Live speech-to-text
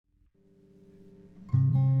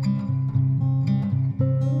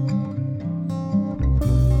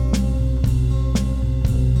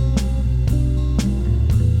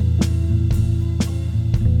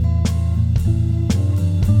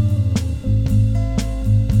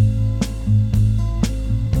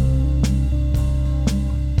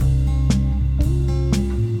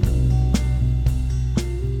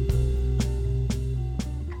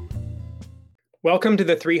Welcome to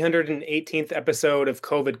the 318th episode of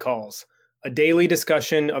COVID Calls, a daily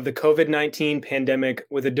discussion of the COVID-19 pandemic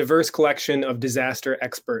with a diverse collection of disaster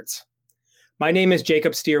experts. My name is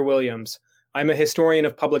Jacob Steer Williams. I'm a historian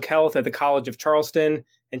of public health at the College of Charleston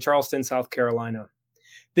in Charleston, South Carolina.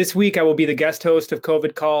 This week, I will be the guest host of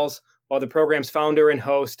COVID Calls, while the program's founder and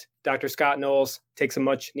host, Dr. Scott Knowles, takes a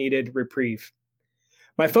much-needed reprieve.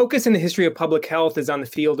 My focus in the history of public health is on the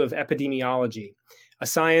field of epidemiology, a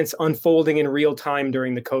science unfolding in real time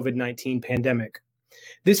during the COVID-19 pandemic.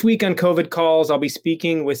 This week on COVID Calls, I'll be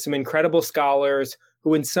speaking with some incredible scholars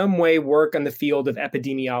who in some way work on the field of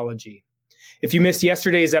epidemiology. If you missed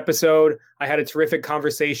yesterday's episode, I had a terrific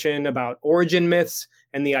conversation about origin myths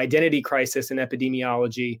and the identity crisis in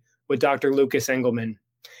epidemiology with Dr. Lucas Engelman.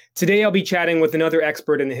 Today, I'll be chatting with another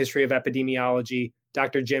expert in the history of epidemiology,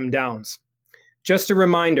 Dr. Jim Downs. Just a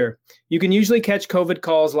reminder, you can usually catch COVID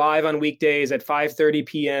Calls live on weekdays at 5:30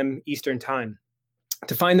 p.m. Eastern Time.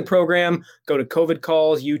 To find the program, go to COVID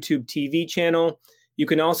Calls YouTube TV channel. You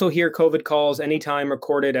can also hear COVID Calls anytime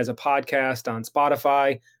recorded as a podcast on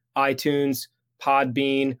Spotify, iTunes,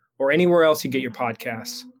 Podbean, or anywhere else you get your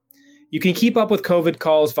podcasts. You can keep up with COVID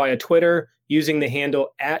Calls via Twitter using the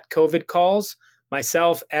handle @COVIDCalls,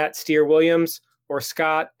 myself @SteerWilliams, or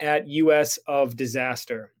Scott @US of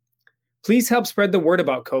Disaster. Please help spread the word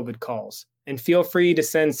about COVID Calls, and feel free to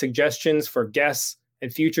send suggestions for guests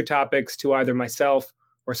and future topics to either myself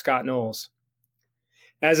or Scott Knowles.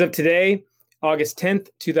 As of today, August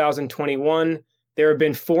 10th, 2021, there have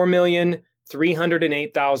been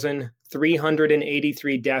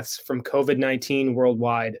 4,308,383 deaths from COVID-19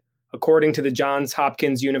 worldwide, according to the Johns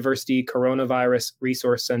Hopkins University Coronavirus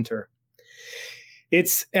Resource Center.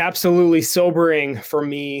 It's absolutely sobering for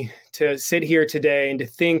me to sit here today and to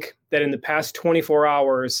think that in the past 24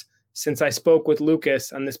 hours since I spoke with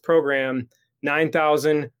Lucas on this program,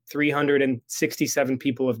 9,367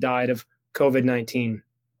 people have died of COVID-19.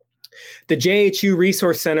 The JHU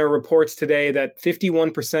Resource Center reports today that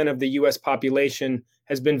 51% of the U.S. population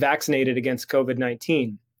has been vaccinated against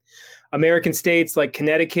COVID-19. American states like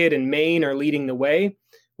Connecticut and Maine are leading the way,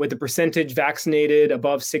 with the percentage vaccinated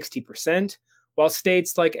above 60%, while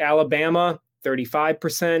states like Alabama,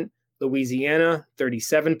 35%, Louisiana,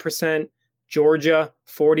 37%, Georgia,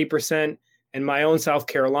 40%, and my own South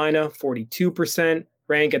Carolina, 42%,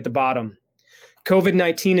 rank at the bottom.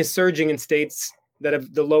 COVID-19 is surging in states that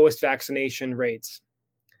have the lowest vaccination rates.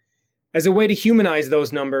 As a way to humanize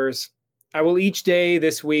those numbers, I will each day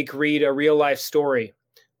this week read a real-life story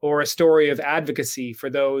or a story of advocacy for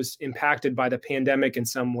those impacted by the pandemic in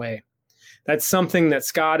some way. That's something that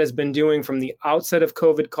Scott has been doing from the outset of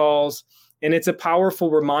COVID Calls, and it's a powerful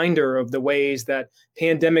reminder of the ways that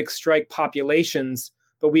pandemics strike populations,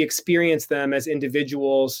 but we experience them as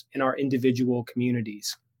individuals in our individual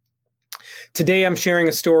communities. Today, I'm sharing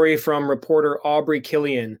a story from reporter Aubrey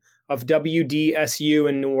Killian of WDSU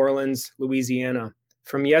in New Orleans, Louisiana,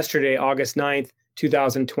 from yesterday, August 9th,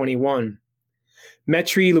 2021.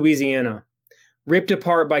 Metairie, Louisiana. Ripped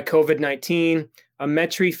apart by COVID-19, a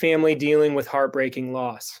Metairie family dealing with heartbreaking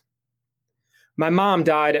loss. My mom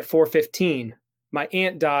died at 4:15. My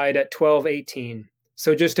aunt died at 12:18.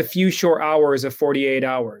 So just a few short hours of 48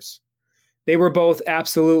 hours. They were both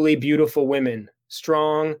absolutely beautiful women,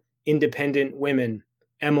 strong, independent women,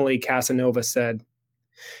 Emily Casanova said.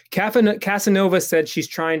 Casanova said she's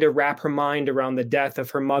trying to wrap her mind around the death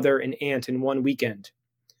of her mother and aunt in one weekend.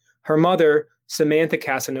 Her mother, Samantha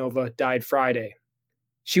Casanova, died Friday.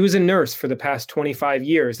 She was a nurse for the past 25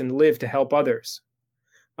 years and lived to help others.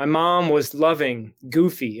 My mom was loving,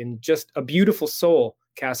 goofy, and just a beautiful soul,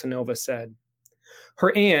 Casanova said.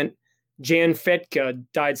 Her aunt, Jan Fedka,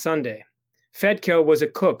 died Sunday. Fedka was a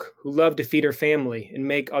cook who loved to feed her family and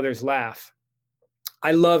make others laugh.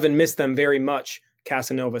 I love and miss them very much,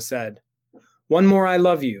 Casanova said. One more I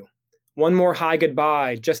love you. One more hi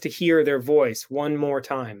goodbye just to hear their voice one more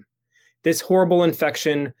time. This horrible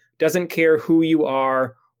infection doesn't care who you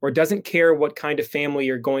are or doesn't care what kind of family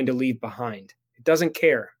you're going to leave behind. It doesn't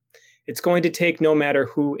care. It's going to take no matter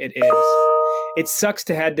who it is. It sucks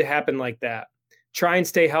to have to happen like that. Try and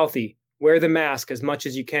stay healthy. Wear the mask as much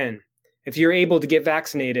as you can. If you're able to get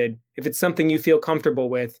vaccinated, if it's something you feel comfortable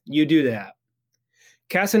with, you do that.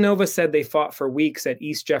 Casanova said they fought for weeks at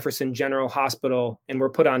East Jefferson General Hospital and were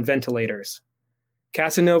put on ventilators.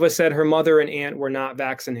 Casanova said her mother and aunt were not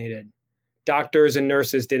vaccinated. Doctors and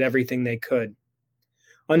nurses did everything they could.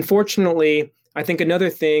 Unfortunately, I think another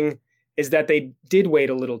thing is that they did wait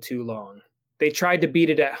a little too long. They tried to beat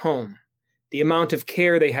it at home. The amount of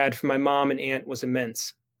care they had for my mom and aunt was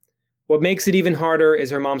immense. What makes it even harder is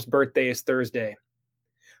her mom's birthday is Thursday.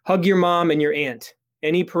 Hug your mom and your aunt.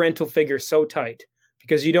 any parental figure so tight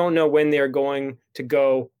because you don't know when they're going to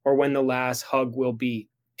go or when the last hug will be,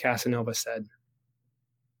 Casanova said.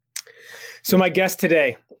 So my guest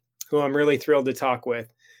today, who I'm really thrilled to talk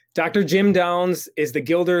with, Dr. Jim Downs is the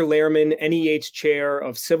Gilder Lehrman NEH Chair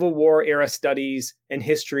of Civil War Era Studies and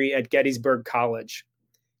History at Gettysburg College.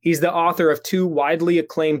 He's the author of 2 widely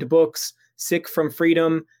acclaimed books, Sick from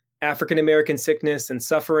Freedom, African American Sickness and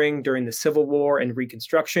Suffering During the Civil War and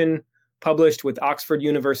Reconstruction, published with Oxford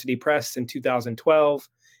University Press in 2012,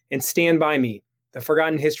 and Stand By Me, The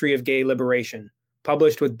Forgotten History of Gay Liberation,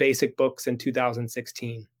 published with Basic Books in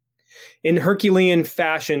 2016. In Herculean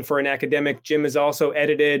fashion for an academic, Jim has also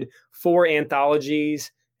edited 4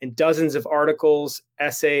 anthologies and dozens of articles,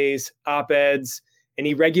 essays, op-eds, and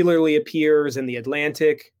he regularly appears in The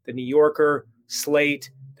Atlantic, The New Yorker,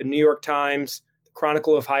 Slate, The New York Times, The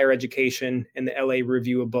Chronicle of Higher Education, and the LA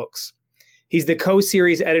Review of Books. He's the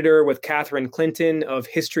co-series editor with Catherine Clinton of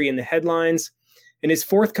History in the Headlines. In his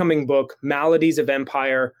forthcoming book, Maladies of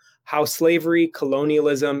Empire, How Slavery,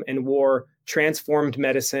 Colonialism, and War Transformed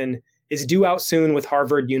Medicine, is due out soon with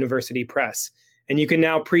Harvard University Press. And you can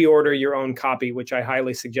now pre-order your own copy, which I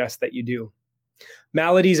highly suggest that you do.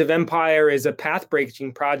 Maladies of Empire is a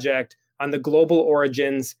path-breaking project on the global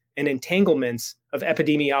origins and entanglements of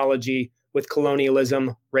epidemiology with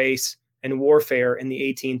colonialism, race, and warfare in the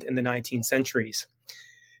 18th and the 19th centuries.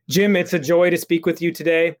 Jim, it's a joy to speak with you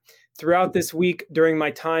today. Throughout this week, during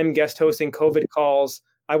my time guest hosting COVID calls,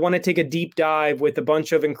 I want to take a deep dive with a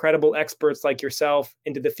bunch of incredible experts like yourself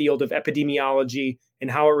into the field of epidemiology and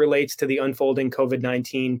how it relates to the unfolding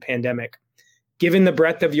COVID-19 pandemic. Given the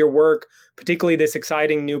breadth of your work, particularly this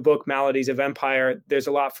exciting new book, Maladies of Empire, there's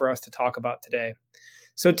a lot for us to talk about today.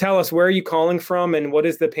 So tell us, where are you calling from and what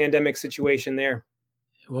is the pandemic situation there?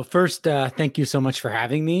 Well, first, thank you so much for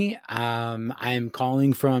having me. I'm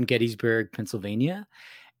calling from Gettysburg, Pennsylvania,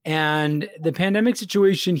 and the pandemic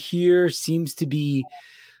situation here seems to be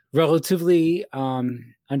relatively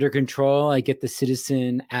under control. I get the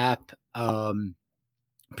Citizen app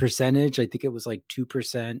percentage. I think it was like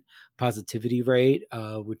 2% positivity rate,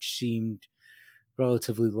 which seemed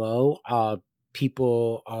relatively low.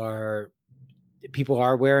 People are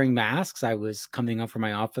wearing masks. I was coming up from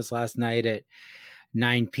my office last night at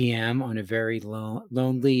 9 p.m. on a very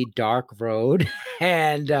lonely, dark road.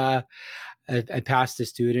 And I passed a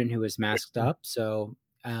student who was masked up. So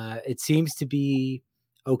it seems to be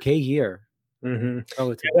okay here. Mm-hmm.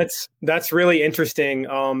 Yeah, that's really interesting,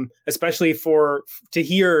 especially to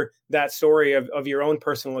hear that story of your own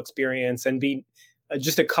personal experience and be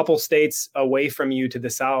just a couple states away from you to the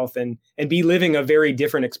south and be living a very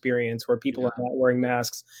different experience where people are not wearing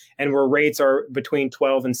masks and where rates are between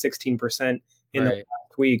 12 and 16% in the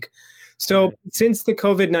last week. So since the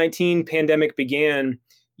COVID-19 pandemic began,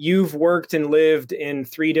 you've worked and lived in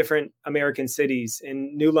 3 different American cities,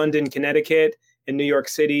 in New London, Connecticut, in New York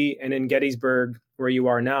City, and in Gettysburg, where you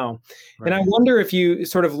are now. And I wonder if you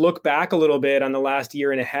sort of look back a little bit on the last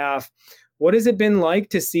year and a half, what has it been like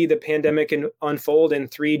to see the pandemic unfold in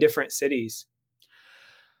 3 different cities?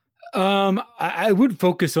 I would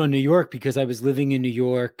focus on New York because I was living in New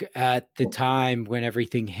York at the time when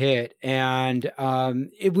everything hit. And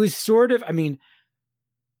it was sort of,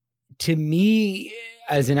 to me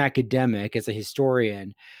as an academic, as a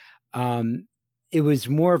historian, it was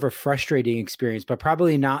more of a frustrating experience, but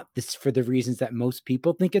probably not this for the reasons that most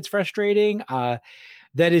people think it's frustrating.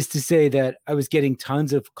 That is to say that I was getting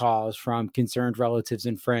tons of calls from concerned relatives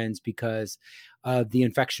and friends because the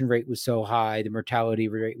infection rate was so high, the mortality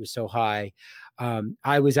rate was so high.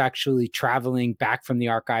 I was actually traveling back from the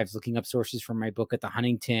archives, looking up sources for my book at the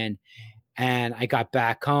Huntington, and I got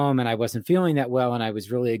back home and I wasn't feeling that well and I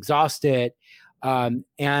was really exhausted. And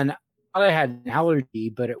I thought I had an allergy,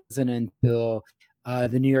 but it wasn't until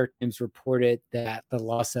the New York Times reported that the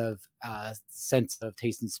loss of sense of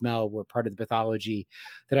taste and smell were part of the pathology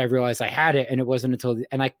that I realized I had it. And it wasn't until,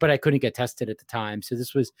 but I couldn't get tested at the time. So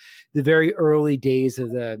this was the very early days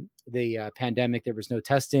of the pandemic. There was no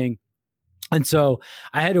testing. And so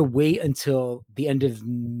I had to wait until the end of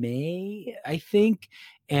May, I think.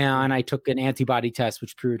 And I took an antibody test,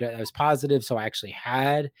 which proved that I was positive. So I actually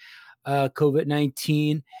had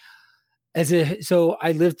COVID-19. So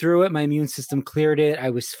I lived through it. My immune system cleared it. I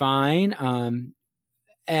was fine.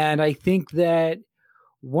 And I think that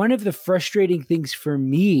one of the frustrating things for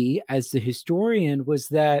me as the historian was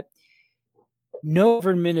that no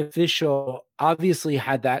government official obviously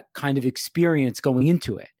had that kind of experience going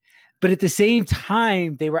into it. But at the same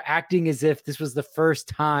time, they were acting as if this was the first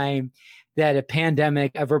time that a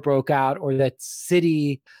pandemic ever broke out or that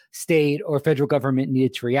city, state, or federal government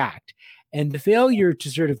needed to react. and the failure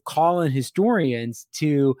to sort of call in historians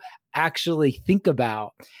to actually think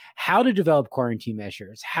about how to develop quarantine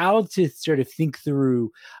measures, how to sort of think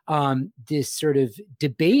through this sort of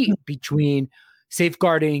debate between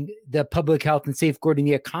safeguarding the public health and safeguarding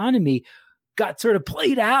the economy got sort of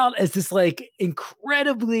played out as this like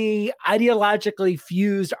incredibly ideologically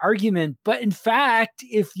fused argument. But in fact,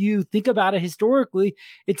 if you think about it historically,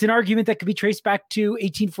 it's an argument that could be traced back to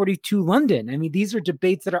 1842 London. I mean, these are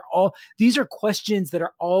debates that these are questions that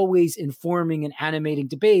are always informing and animating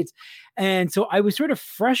debates. And so I was sort of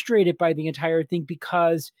frustrated by the entire thing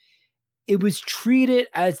because it was treated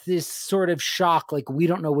as this sort of shock, like we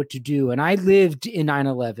don't know what to do. And I lived in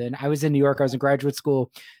 9/11. I was in New York. I was in graduate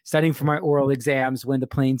school studying for my oral exams when the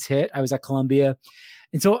planes hit. I was at Columbia.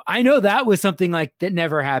 And so I know that was something like that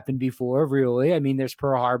never happened before, really. I mean, there's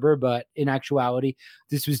Pearl Harbor, but in actuality,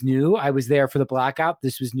 this was new. I was there for the blackout.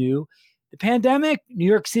 This was new. The pandemic, New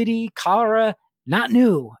York City, cholera, not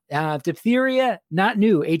new. Diphtheria, not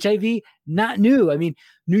new. HIV, not new. I mean,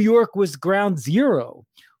 New York was ground zero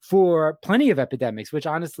for plenty of epidemics, which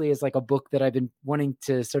honestly is like a book that I've been wanting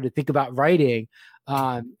to sort of think about writing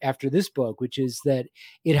after this book, which is that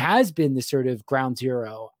it has been the sort of ground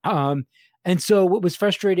zero. And so what was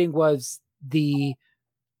frustrating was the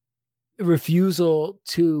refusal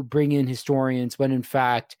to bring in historians when in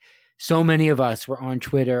fact, so many of us were on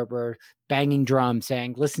Twitter, were banging drums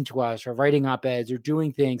saying, listen to us, or writing op-eds or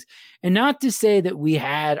doing things. And not to say that we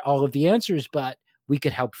had all of the answers, but we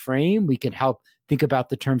could help frame, we can help think about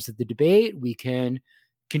the terms of the debate, we can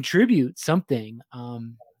contribute something.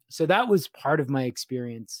 So that was part of my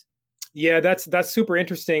experience. Yeah, that's super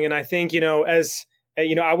interesting. And I think, as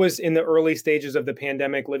I was in the early stages of the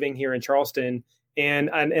pandemic living here in Charleston, and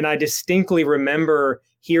I distinctly remember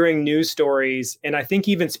hearing news stories, and I think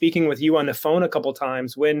even speaking with you on the phone a couple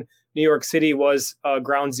times when New York City was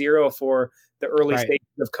ground zero for the early stages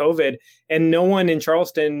of COVID, and no one in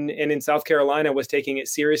Charleston and in South Carolina was taking it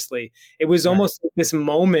seriously. It was almost like this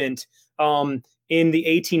moment in the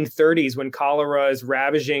 1830s when cholera is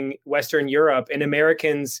ravaging Western Europe, and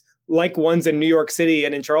Americans, like ones in New York City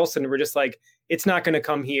and in Charleston, were just like, it's not going to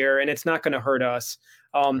come here and it's not going to hurt us.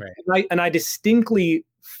 And I distinctly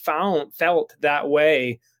felt that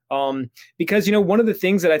way because, one of the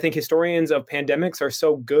things that I think historians of pandemics are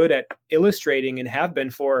so good at illustrating and have been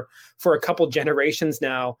for a couple generations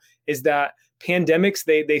now is that pandemics,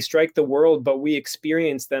 they strike the world, but we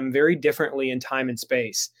experience them very differently in time and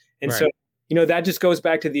space. And so, that just goes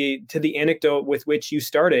back to the anecdote with which you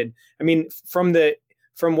started. I mean, from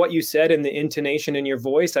what you said and the intonation in your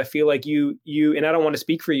voice, I feel like you, and I don't want to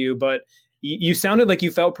speak for you, but you sounded like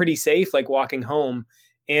you felt pretty safe, like walking home.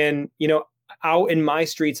 And, out in my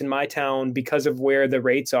streets in my town, because of where the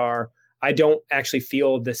rates are, I don't actually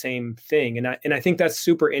feel the same thing. And I think that's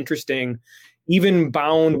super interesting, even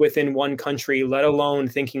bound within one country, let alone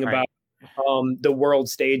thinking about the world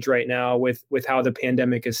stage right now with how the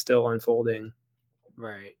pandemic is still unfolding.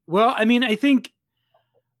 Right. Well, I mean, I think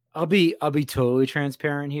I'll be totally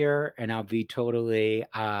transparent here, and I'll be totally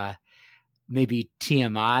maybe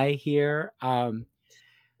TMI here.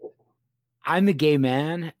 I'm a gay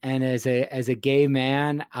man, and as a gay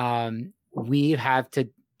man, we have to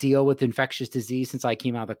deal with infectious disease since I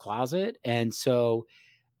came out of the closet. And so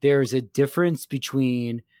there's a difference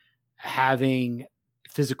between having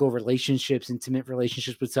physical relationships, intimate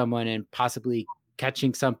relationships with someone and possibly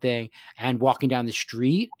catching something and walking down the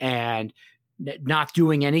street and not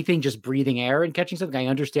doing anything, just breathing air and catching something. I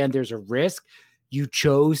understand there's a risk. You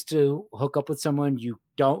chose to hook up with someone. You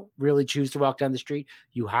don't really choose to walk down the street.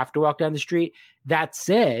 You have to walk down the street. That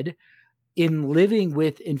said, in living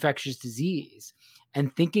with infectious disease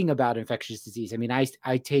and thinking about infectious disease, I mean,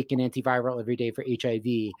 I take an antiviral every day for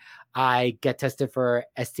HIV. I get tested for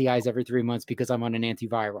STIs every 3 months because I'm on an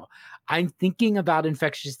antiviral. I'm thinking about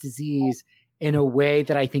infectious disease in a way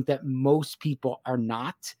that I think that most people are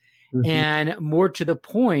not. Mm-hmm. And more to the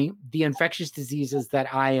point, the infectious diseases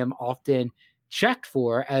that I am often checked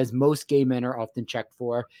for, as most gay men are often checked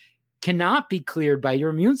for, cannot be cleared by your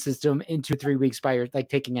immune system in 2-3 weeks by your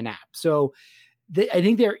taking a nap. So I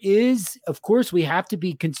think there is, of course, we have to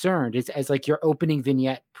be concerned, as like your opening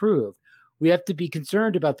vignette proved, we have to be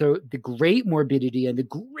concerned about the great morbidity and the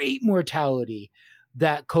great mortality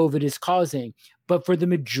that COVID is causing. But for the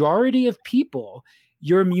majority of people,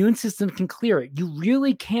 your immune system can clear it. You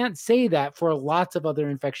really can't say that for lots of other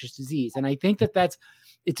infectious disease. And I think that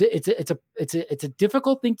it's a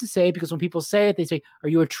difficult thing to say, because when people say it, they say, "Are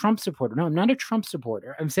you a Trump supporter?" No, I'm not a Trump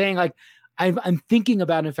supporter. I'm saying, like, I'm thinking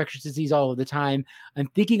about infectious disease all of the time. I'm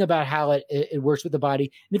thinking about how it works with the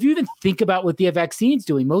body. And if you even think about what the vaccine's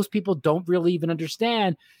doing, most people don't really even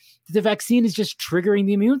understand the vaccine is just triggering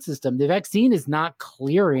the immune system. The vaccine is not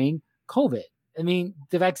clearing COVID. I mean,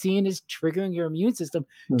 the vaccine is triggering your immune system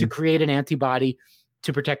to create an antibody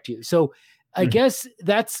to protect you. So I guess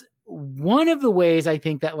that's one of the ways I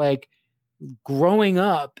think that, like, growing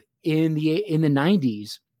up in the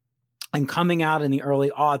 90s and coming out in the early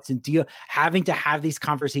aughts and having to have these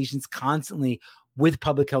conversations constantly with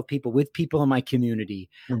public health people, with people in my community,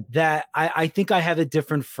 that I think I have a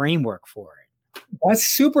different framework for it. That's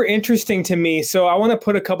super interesting to me. So I want to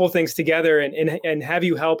put a couple things together and have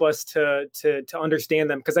you help us to understand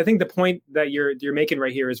them, because I think the point that you're making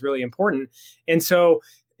right here is really important. And so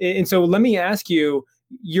let me ask you,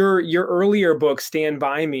 your earlier book, Stand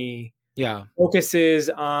By Me, focuses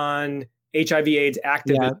on HIV/AIDS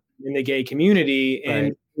activism in the gay community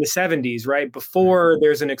in the 70s, right? Before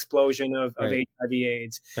there's an explosion of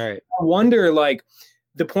HIV/AIDS. Right. I wonder, like,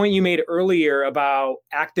 the point you made earlier about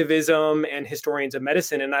activism and historians of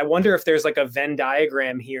medicine. And I wonder if there's like a Venn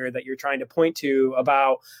diagram here that you're trying to point to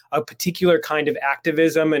about a particular kind of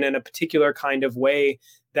activism and in a particular kind of way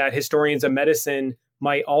that historians of medicine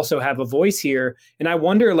might also have a voice here. And I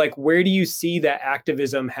wonder, like, where do you see that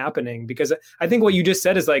activism happening? Because I think what you just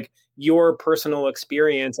said is like your personal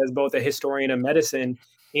experience as both a historian of medicine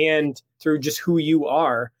and through just who you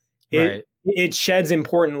are. It sheds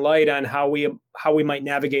important light on how we might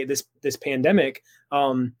navigate this pandemic,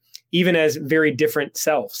 even as very different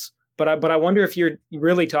selves. But I wonder if you're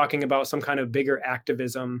really talking about some kind of bigger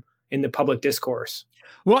activism in the public discourse.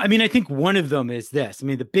 Well, I mean, I think one of them is this. I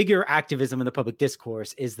mean, the bigger activism in the public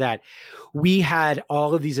discourse is that we had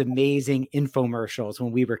all of these amazing infomercials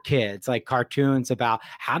when we were kids, like cartoons about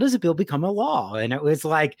how does a bill become a law? And it was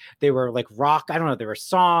like, they were like rock, I don't know, there were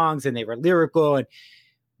songs and they were lyrical, and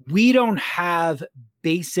we don't have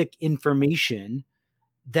basic information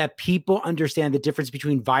that people understand the difference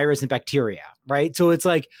between virus and bacteria, right? So it's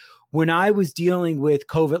like when I was dealing with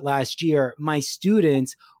COVID last year, my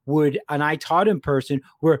students and I taught in person,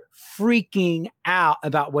 were freaking out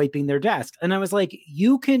about wiping their desks. And I was like,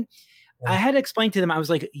 I had to explain to them, I was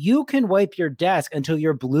like, you can wipe your desk until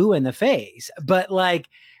you're blue in the face, but like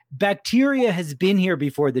bacteria has been here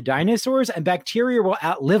before the dinosaurs, and bacteria will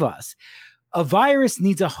outlive us. A virus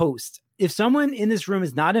needs a host. If someone in this room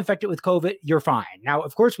is not infected with COVID, you're fine. Now,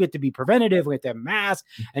 of course, we have to be preventative. We have to have masks,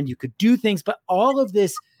 and you could do things. But all of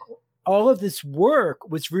this work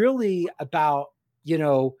was really about,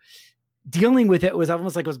 dealing with it was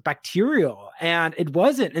almost like it was bacterial, and it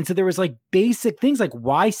wasn't. And so there was like basic things like,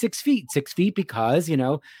 why 6 feet? 6 feet because,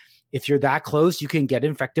 if you're that close, you can get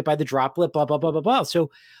infected by the droplet, blah, blah, blah, blah, blah.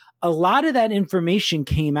 So a lot of that information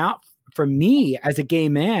came out for me as a gay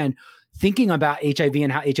man thinking about HIV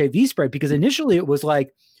and how HIV spread, because initially it was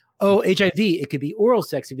like, oh, HIV, it could be oral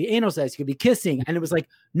sex, it could be anal sex, it could be kissing. And it was like,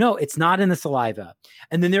 no, it's not in the saliva.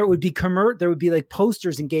 And then there would be like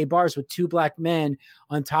posters in gay bars with two Black men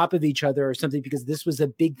on top of each other or something, because this was a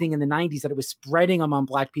big thing in the 90s that it was spreading among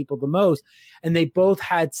Black people the most. And they both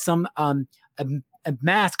had some, a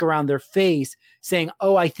mask around their face saying,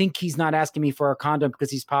 oh, I think he's not asking me for a condom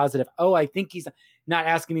because he's positive. Oh, I think he's not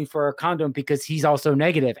asking me for a condom because he's also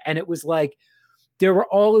negative. And it was like, there were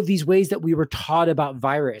all of these ways that we were taught about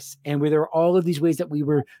virus, and where there were all of these ways that we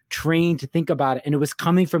were trained to think about it. And it was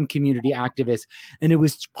coming from community activists, and it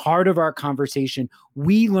was part of our conversation.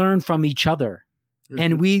 We learned from each other,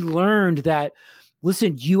 and we learned that,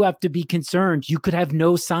 listen, you have to be concerned. You could have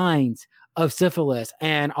no signs of syphilis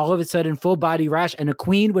and all of a sudden full body rash, and a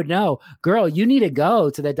queen would know, girl, you need to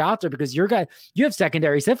go to the doctor because you have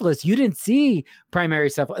secondary syphilis. You didn't see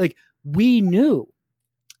primary syphilis. Like, we knew.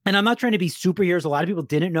 And I'm not trying to be superheroes. A lot of people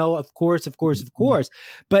didn't know, of course.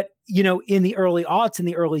 But, in the early aughts,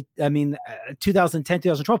 2010,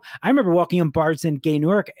 2012, I remember walking in bars in gay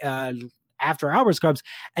Newark after hours clubs,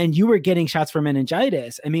 and you were getting shots for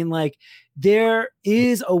meningitis. I mean, like, there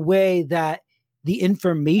is a way that the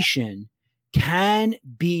information can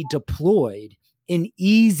be deployed in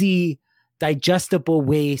easy, digestible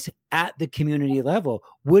ways at the community level,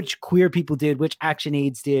 which queer people did, which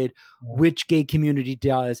ActionAIDs did, which gay community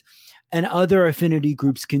does, and other affinity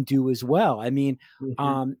groups can do as well. I mean,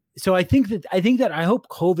 so I think that I hope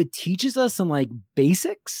COVID teaches us some like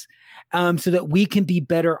basics, so that we can be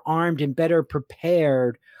better armed and better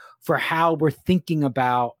prepared for how we're thinking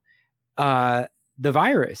about the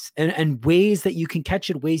virus and ways that you can catch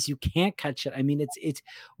it, ways you can't catch it. I mean,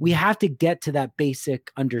 we have to get to that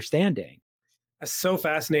basic understanding. That's so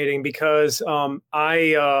fascinating because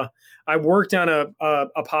I worked on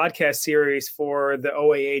a podcast series for the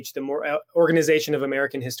OAH, the Organization of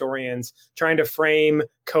American Historians, trying to frame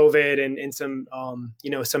COVID and some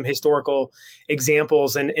some historical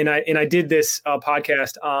examples, and I did this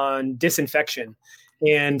podcast on disinfection,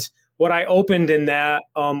 and what I opened in that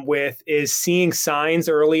with is seeing signs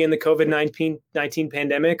early in the COVID-19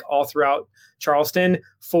 pandemic all throughout Charleston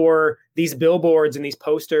for these billboards and these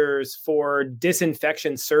posters for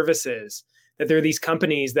disinfection services, that there are these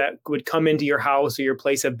companies that would come into your house or your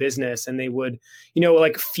place of business and they would,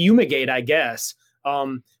 like fumigate, I guess,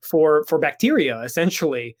 for bacteria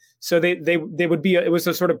essentially. So they would be, it was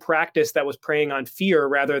a sort of practice that was preying on fear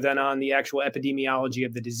rather than on the actual epidemiology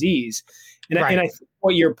of the disease. And, Right. I think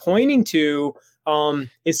what you're pointing to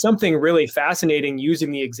is something really fascinating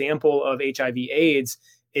using the example of HIV/AIDS,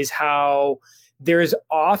 is how there's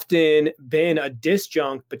often been a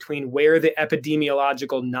disjunct between where the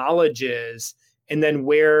epidemiological knowledge is and then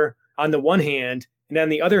where, on the one hand, and on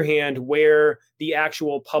the other hand, where the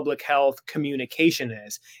actual public health communication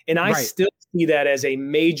is. And I still see that as a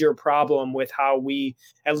major problem with how we,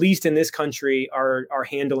 at least in this country, are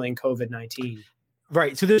handling COVID-19.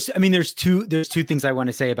 Right. So there's two things I want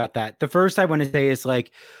to say about that. The first I want to say is,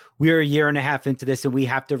 like, we're a year and a half into this, and we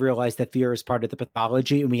have to realize that fear is part of the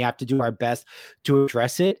pathology, and we have to do our best to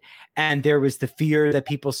address it. And there was the fear that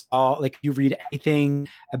people saw, like, you read anything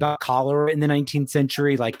about cholera in the 19th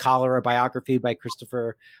century, like Cholera Biography by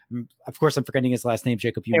Christopher, of course, I'm forgetting his last name,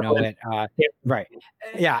 Jacob, you know it. Right.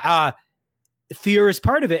 Yeah. Fear is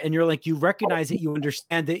part of it. And you're like, you recognize it, you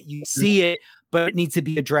understand it, you see it, but it needs to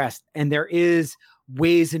be addressed. And there is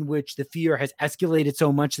ways in which the fear has escalated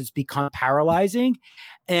so much it's become paralyzing,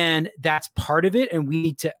 and that's part of it. And we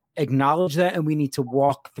need to acknowledge that, and we need to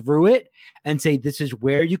walk through it and say, this is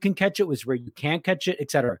where you can catch it, was where you can't catch it,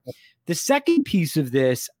 etc. The second piece of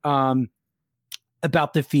this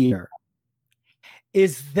about the fear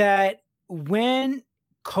is that when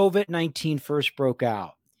COVID-19 first broke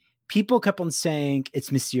out, people kept on saying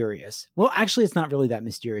it's mysterious. Well, actually, it's not really that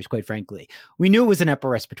mysterious, quite frankly. We knew it was an upper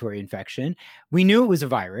respiratory infection. We knew it was a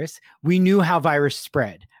virus. We knew how virus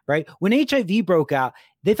spread, right? When HIV broke out,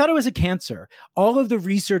 they thought it was a cancer. All of the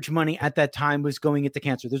research money at that time was going into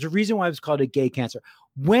cancer. There's a reason why it was called a gay cancer.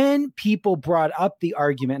 When people brought up the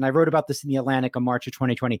argument, and I wrote about this in The Atlantic in March of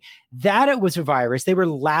 2020, that it was a virus, they were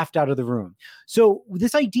laughed out of the room. So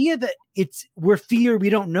this idea that we're fear, we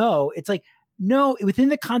don't know, it's like, no, within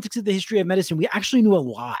the context of the history of medicine, we actually knew a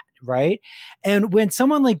lot, right? And when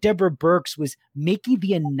someone like Deborah Birx was making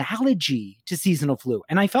the analogy to seasonal flu,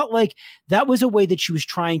 and I felt like that was a way that she was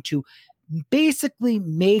trying to basically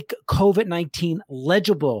make COVID-19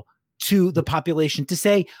 legible to the population, to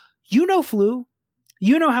say, flu,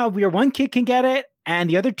 how your one kid can get it and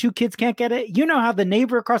the other two kids can't get it. How the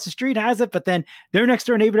neighbor across the street has it, but then their next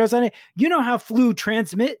door neighbor doesn't. How flu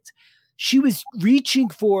transmits. She was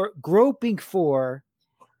groping for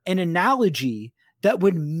an analogy that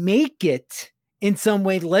would make it in some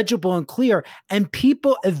way legible and clear, and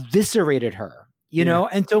people eviscerated her,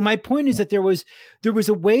 And so my point is that there was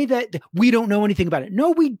a way that we don't know anything about it.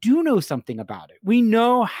 No, we do know something about it. We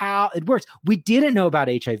know how it works. We didn't know about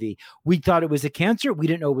HIV. We thought it was a cancer. We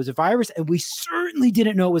didn't know it was a virus, and we certainly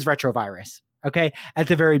didn't know it was retrovirus. Okay, at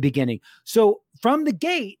the very beginning. So from the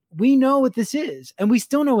gate, we know what this is, and we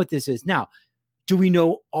still know what this is. Now, do we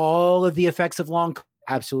know all of the effects of long COVID?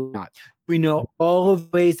 Absolutely not. We know all of the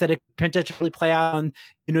ways that it potentially play out on,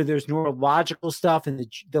 there's neurological stuff and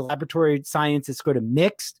the laboratory science is sort of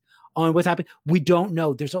mixed on what's happening. We don't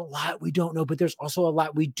know. There's a lot we don't know, but there's also a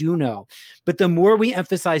lot we do know. But the more we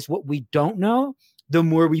emphasize what we don't know, the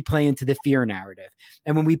more we play into the fear narrative.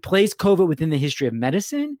 And when we place COVID within the history of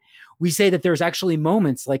medicine, we say that there's actually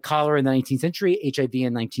moments like cholera in the 19th century, HIV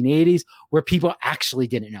in the 1980s, where people actually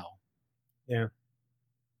didn't know. Yeah.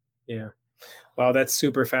 Wow, that's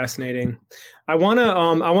super fascinating. I want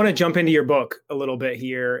to jump into your book a little bit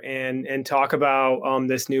here and talk about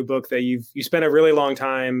this new book that you spent a really long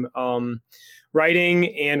time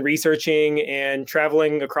writing and researching and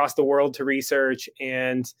traveling across the world to research.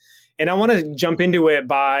 And I want to jump into it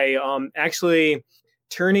by actually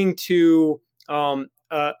turning to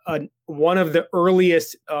one of the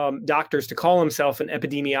earliest doctors to call himself an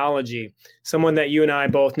epidemiology, someone that you and I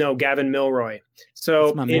both know, Gavin Milroy.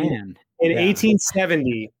 So in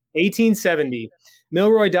 1870,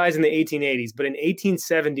 Milroy dies in the 1880s, but in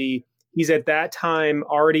 1870, he's at that time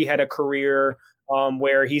already had a career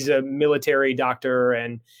where he's a military doctor.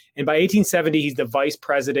 And by 1870, he's the vice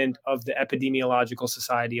president of the Epidemiological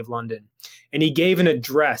Society of London. And he gave an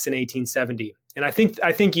address in 1870. And I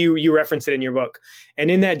think you reference it in your book. And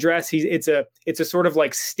in that address, it's a sort of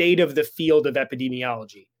like state of the field of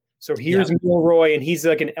epidemiology. So here's Milroy, and he's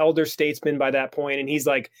like an elder statesman by that point, and he's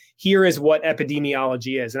like, here is what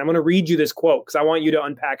epidemiology is. And I'm going to read you this quote because I want you to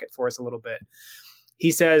unpack it for us a little bit.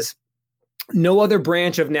 He says, "No other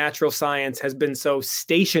branch of natural science has been so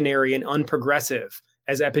stationary and unprogressive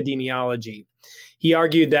as epidemiology." He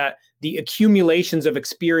argued that the accumulations of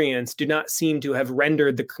experience do not seem to have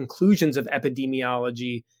rendered the conclusions of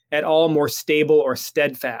epidemiology at all more stable or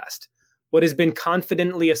steadfast. What has been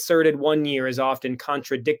confidently asserted one year is often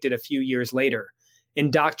contradicted a few years later,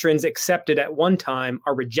 and doctrines accepted at one time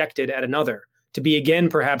are rejected at another, to be again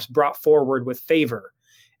perhaps brought forward with favor,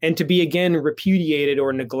 and to be again repudiated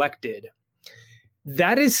or neglected.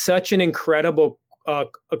 That is such an incredible a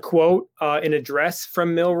quote, an address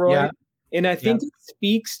from Milroy. Yeah. And I think it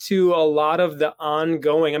speaks to a lot of the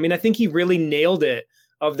ongoing, I mean, I think he really nailed it,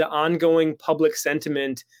 of the ongoing public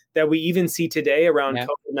sentiment that we even see today around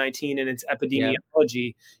COVID-19 and its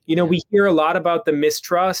epidemiology. You know, we hear a lot about the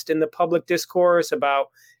mistrust in the public discourse,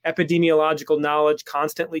 about epidemiological knowledge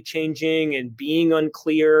constantly changing and being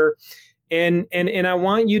unclear. And I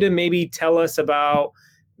want you to maybe tell us about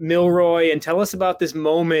Milroy and tell us about this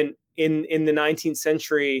moment in the 19th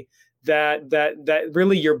century that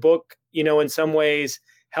really your book, you know, in some ways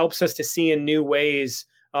helps us to see in new ways.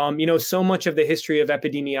 You know, so much of the history of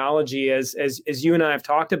epidemiology, as you and I have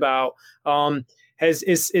talked about,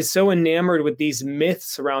 is so enamored with these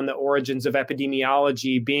myths around the origins of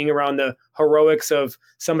epidemiology, being around the heroics of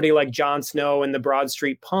somebody like John Snow and the Broad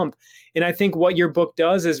Street Pump. And I think what your book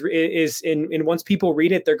does is once people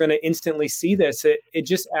read it, they're going to instantly see this. It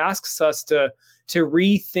just asks us to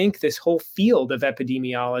rethink this whole field of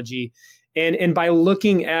epidemiology. And by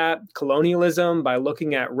looking at colonialism, by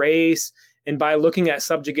looking at race, and by looking at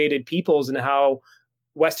subjugated peoples and how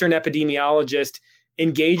Western epidemiologists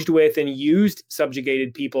engaged with and used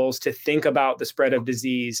subjugated peoples to think about the spread of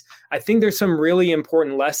disease, I think there's some really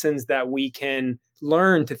important lessons that we can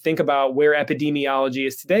learn to think about where epidemiology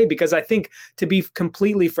is today. Because I think, to be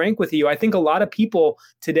completely frank with you, I think a lot of people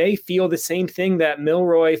today feel the same thing that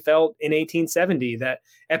Milroy felt in 1870, that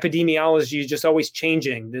epidemiology is just always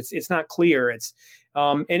changing. It's not clear. It's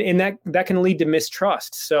and that can lead to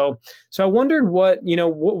mistrust. So I wondered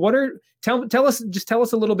tell us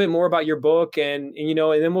a little bit more about your book, and you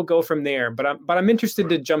know, and then we'll go from there. But I'm interested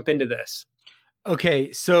to jump into this. Okay,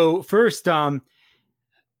 so first,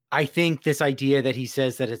 I think this idea that he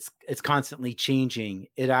says that it's constantly changing,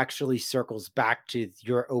 it actually circles back to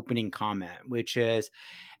your opening comment, which is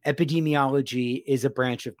epidemiology is a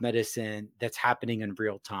branch of medicine that's happening in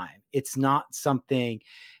real time. It's not something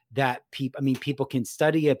that people can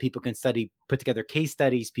study it, people can put together case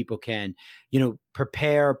studies, people can,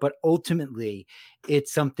 prepare, but ultimately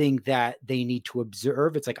it's something that they need to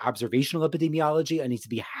observe. It's like observational epidemiology. It needs to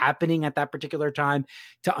be happening at that particular time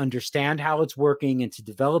to understand how it's working and to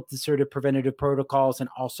develop the sort of preventative protocols, and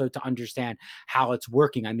also to understand how it's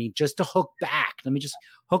working. I mean, just to let me just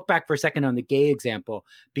hook back for a second on the gay example,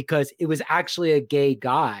 because it was actually a gay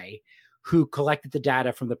guy who collected the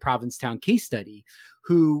data from the Provincetown case study,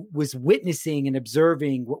 who was witnessing and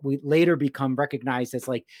observing what we later become recognized as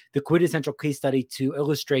like the quintessential case study to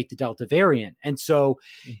illustrate the Delta variant. And so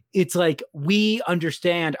it's like, we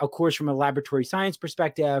understand, of course, from a laboratory science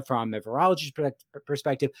perspective, from a virology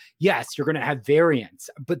perspective, yes, you're going to have variants.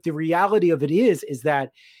 But the reality of it is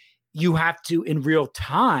that you have to, in real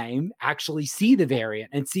time, actually see the variant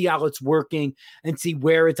and see how it's working and see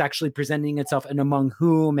where it's actually presenting itself and among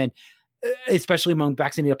whom, and especially among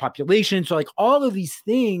vaccinated populations. So like all of these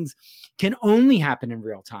things can only happen in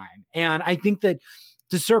real time. And I think that,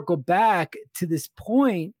 to circle back to this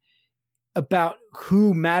point about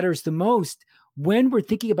who matters the most, when we're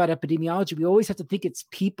thinking about epidemiology, we always have to think it's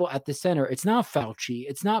people at the center. It's not Fauci,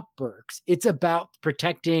 it's not Birx. It's about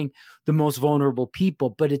protecting the most vulnerable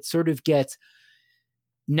people, but it sort of gets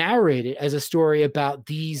narrated as a story about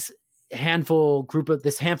this handful group of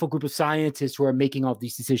scientists who are making all of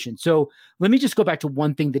these decisions. So let me just go back to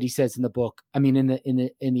one thing that he says in the book. I mean, in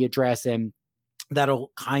the address, and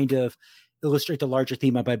that'll kind of illustrate the larger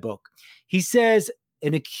theme of my book. He says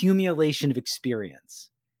an accumulation of experience.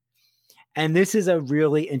 And this is a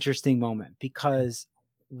really interesting moment, because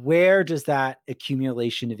where does that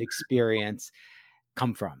accumulation of experience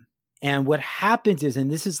come from? And what happens is,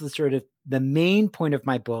 and this is the main point of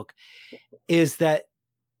my book, is that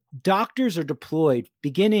doctors are deployed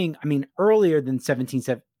beginning, earlier than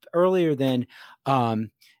the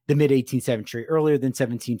mid 18th century, earlier than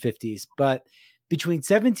 1750s, but between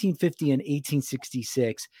 1750 and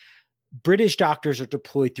 1866, British doctors are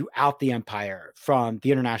deployed throughout the empire, from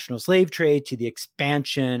the international slave trade to the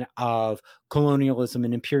expansion of colonialism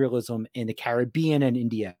and imperialism in the Caribbean and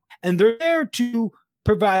India. And they're there to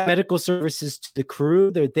provide medical services to the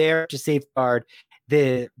crew. They're there to safeguard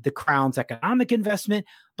the crown's economic investment,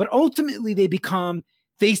 but ultimately they become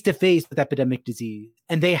face to face with epidemic disease,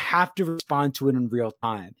 and they have to respond to it in real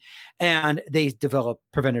time. And they develop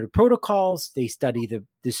preventative protocols. They study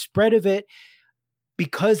the spread of it.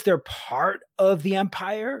 Because they're part of the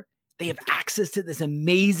empire, they have access to this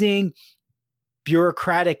amazing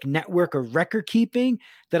bureaucratic network of record keeping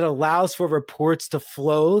that allows for reports to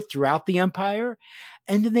flow throughout the empire.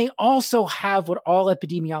 And then they also have what all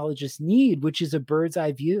epidemiologists need, which is a bird's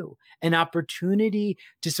eye view, an opportunity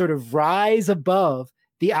to sort of rise above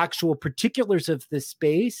the actual particulars of the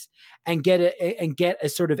space and get a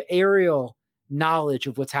sort of aerial knowledge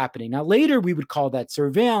of what's happening. Now, later we would call that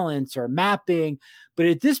surveillance or mapping, but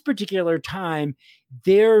at this particular time,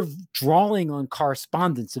 they're drawing on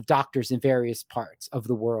correspondence of doctors in various parts of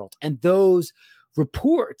the world. And those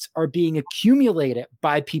reports are being accumulated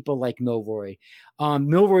by people like Milroy.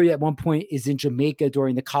 Milroy at one point is in Jamaica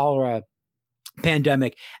during the cholera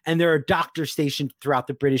pandemic, and there are doctors stationed throughout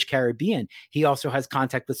the British Caribbean. He also has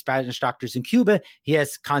contact with Spanish doctors in Cuba. He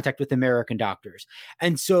has contact with American doctors.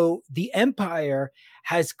 And so the empire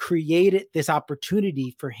has created this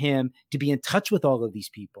opportunity for him to be in touch with all of these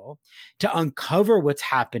people, to uncover what's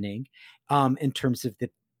happening in terms of the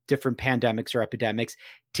different pandemics or epidemics,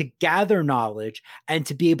 to gather knowledge and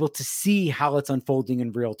to be able to see how it's unfolding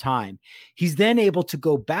in real time. He's then able to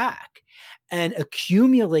go back and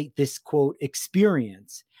accumulate this, quote,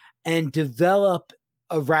 experience and develop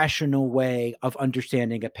a rational way of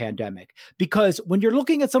understanding a pandemic. Because when you're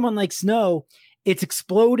looking at someone like Snow, it's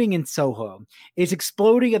exploding in Soho. It's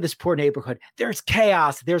exploding in this poor neighborhood. There's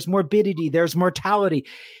chaos. There's morbidity. There's mortality.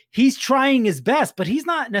 He's trying his best, but he's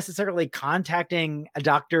not necessarily contacting a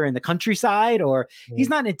doctor in the countryside, or he's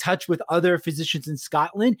not in touch with other physicians in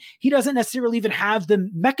Scotland. He doesn't necessarily even have the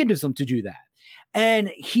mechanism to do that. And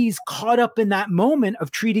he's caught up in that moment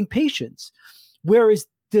of treating patients. Whereas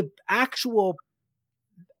the actual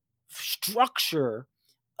structure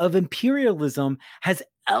of imperialism has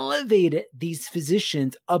elevated these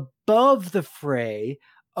physicians above the fray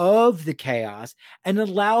of the chaos and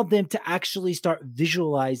allowed them to actually start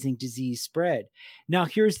visualizing disease spread. Now,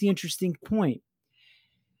 here's the interesting point.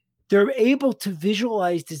 They're able to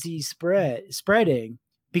visualize disease spreading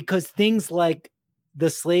because things like the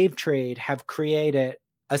slave trade have created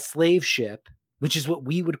a slave ship, which is what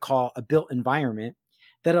we would call a built environment,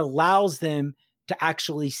 that allows them to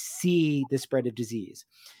actually see the spread of disease.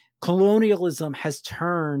 Colonialism has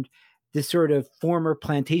turned the sort of former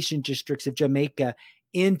plantation districts of Jamaica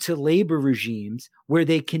into labor regimes where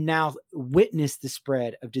they can now witness the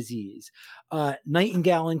spread of disease.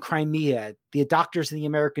 Nightingale in Crimea, the doctors in the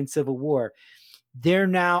American Civil War, they're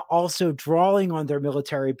now also drawing on their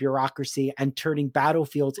military bureaucracy and turning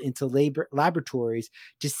battlefields into laboratories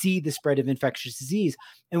to see the spread of infectious disease.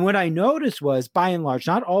 And what I noticed was, by and large,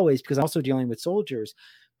 not always, because I'm also dealing with soldiers,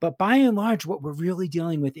 but by and large, what we're really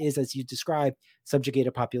dealing with is, as you described,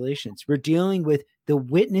 subjugated populations. We're dealing with the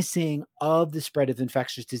witnessing of the spread of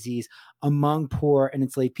infectious disease among poor and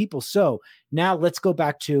enslaved people. So now let's go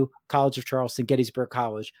back to College of Charleston, Gettysburg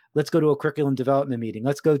College. Let's go to a curriculum development meeting.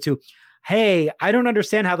 Let's go to, hey, I don't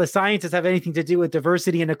understand how the sciences have anything to do with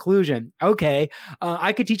diversity and inclusion. Okay,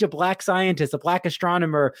 I could teach a Black scientist, a Black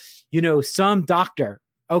astronomer, some doctor.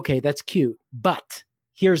 Okay, that's cute. But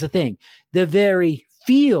here's the thing. The very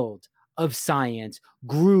field of science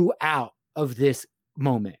grew out of this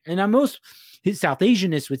moment. And now most South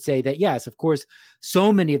Asianists would say that, yes, of course,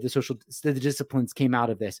 so many of the disciplines came out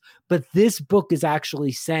of this. But this book is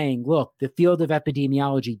actually saying, look, the field of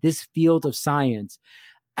epidemiology, this field of science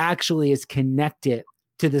actually is connected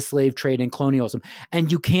to the slave trade and colonialism.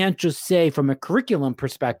 And you can't just say from a curriculum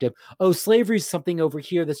perspective, oh, slavery is something over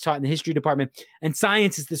here that's taught in the history department, and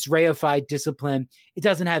science is this reified discipline. It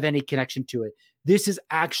doesn't have any connection to it. This is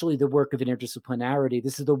actually the work of interdisciplinarity.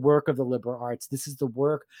 This is the work of the liberal arts. This is the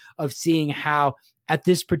work of seeing how, at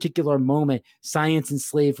this particular moment, science and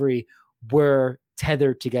slavery were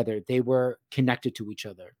tethered together. They were connected to each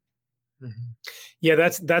other. Mm-hmm. Yeah,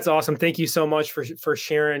 that's awesome. Thank you so much for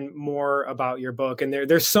sharing more about your book. And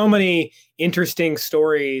there's so many interesting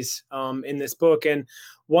stories in this book. And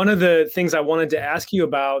one of the things I wanted to ask you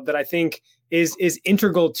about that I think is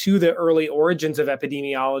integral to the early origins of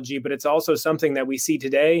epidemiology, but it's also something that we see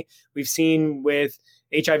today. We've seen with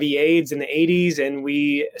HIV/AIDS in the 80s, and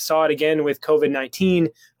we saw it again with COVID-19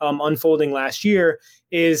 unfolding last year,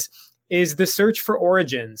 is the search for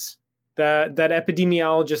origins. that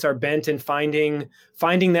epidemiologists are bent in finding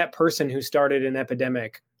that person who started an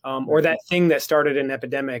epidemic, or that thing that started an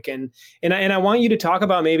epidemic. And I want you to talk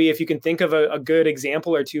about, maybe if you can think of a good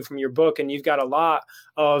example or two from your book, and you've got a lot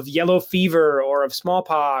of yellow fever or of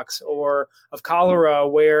smallpox or of cholera,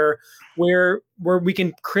 where we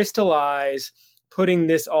can crystallize putting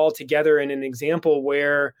this all together in an example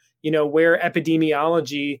where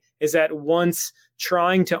epidemiology is at once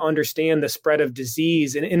trying to understand the spread of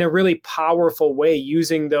disease in a really powerful way,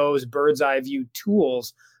 using those bird's eye view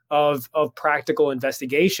tools of practical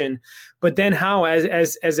investigation, but then how,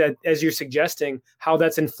 as you're suggesting, how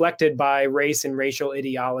that's inflected by race and racial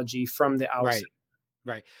ideology from the outset.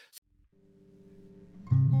 Right.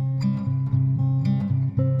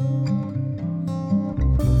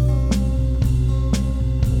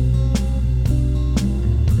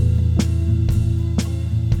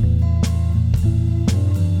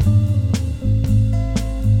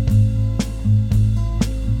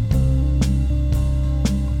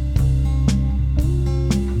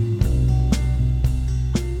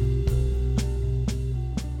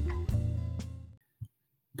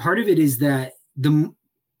 Part of it is that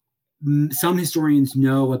some historians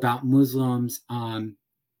know about Muslims.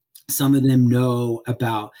 Some of them know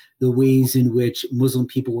about the ways in which Muslim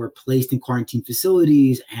people were placed in quarantine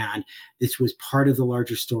facilities, and this was part of the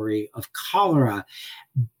larger story of cholera.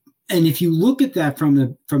 And if you look at that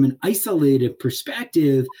from an isolated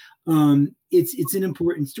perspective, it's an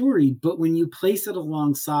important story. But when you place it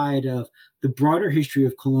alongside of the broader history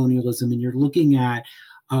of colonialism, and you're looking at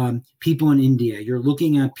people in India, you're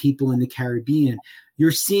looking at people in the Caribbean,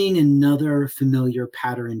 you're seeing another familiar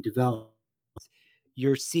pattern develop.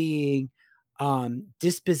 You're seeing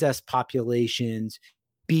dispossessed populations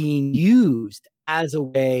being used as a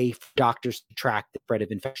way for doctors to track the spread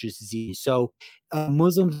of infectious disease. So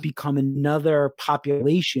Muslims become another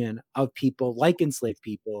population of people, like enslaved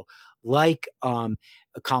people, like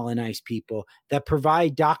colonized people, that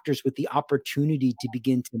provide doctors with the opportunity to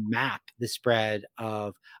begin to map the spread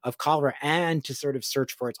of cholera and to sort of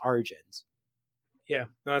search for its origins. Yeah,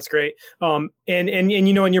 no, that's great. And in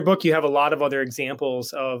your book, you have a lot of other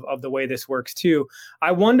examples of the way this works too.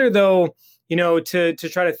 I wonder though, to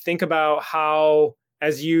try to think about how,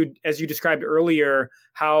 as you described earlier,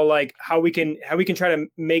 how we can try to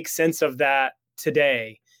make sense of that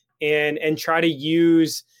today, and try to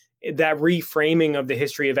use that reframing of the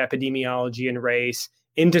history of epidemiology and race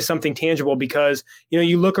into something tangible. Because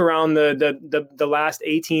you look around the last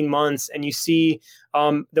 18 months and you see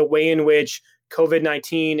the way in which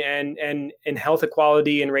COVID-19 and health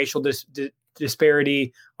equality and racial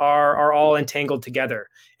disparity are all entangled together.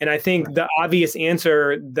 And I think the obvious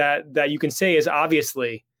answer that you can say is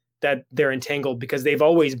obviously that they're entangled, because they've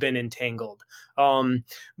always been entangled.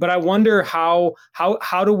 But I wonder how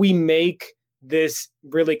do we make this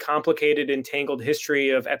really complicated, entangled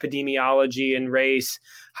history of epidemiology and race,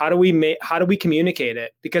 how do we communicate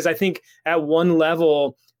it? Because I think at one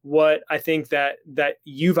level, what I think that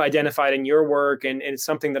you've identified in your work, and it's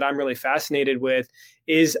something that I'm really fascinated with,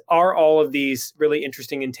 are all of these really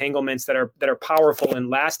interesting entanglements that are powerful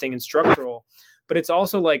and lasting and structural. But it's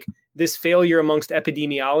also like this failure amongst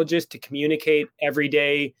epidemiologists to communicate every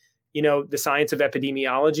day, the science of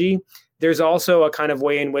epidemiology. There's also a kind of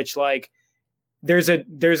way in which there's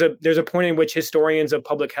a point in which historians of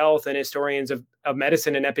public health and historians of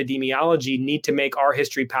medicine and epidemiology need to make our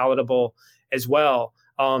history palatable as well,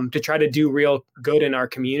 to try to do real good in our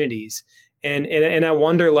communities. And I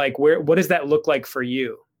wonder, what does that look like for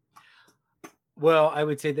you? Well, I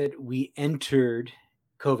would say that we entered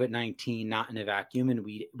COVID-19 not in a vacuum, and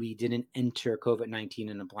we didn't enter COVID-19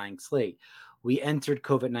 in a blank slate. We entered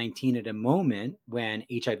COVID-19 at a moment when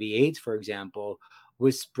HIV/AIDS, for example,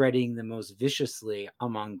 was spreading the most viciously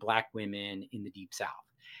among Black women in the Deep South.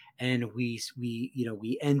 And we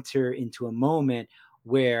enter into a moment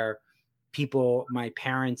where people my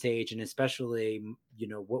parents' age, and especially,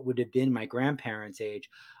 what would have been my grandparents' age,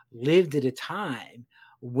 lived at a time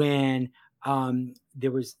when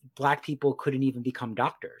Black people couldn't even become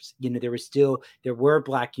doctors. There were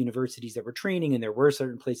Black universities that were training, and there were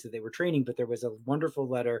certain places they were training, but there was a wonderful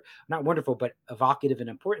letter, not wonderful, but evocative and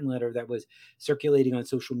important letter that was circulating on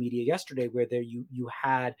social media yesterday, where you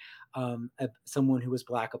had someone who was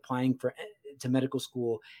Black applying to medical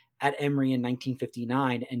school at Emory in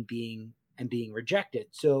 1959 and being rejected.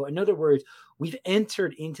 So in other words, we've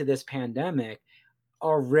entered into this pandemic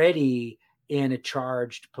already in a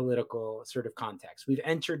charged political sort of context. We've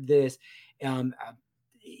entered this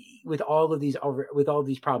with all these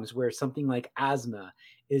problems, where something like asthma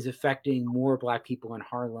is affecting more Black people in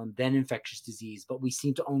Harlem than infectious disease, but we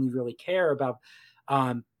seem to only really care about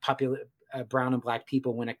brown and black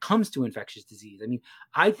people when it comes to infectious disease. I mean,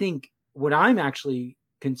 I think what I'm actually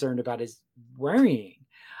concerned about is worrying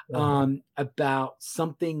about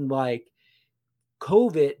something like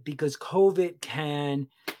COVID, because COVID can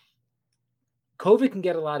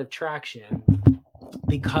get a lot of traction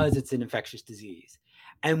because it's an infectious disease.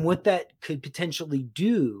 And what that could potentially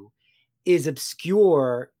do is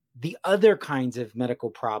obscure the other kinds of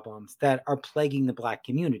medical problems that are plaguing the Black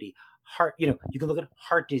community. You can look at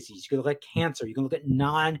heart disease, you can look at cancer, you can look at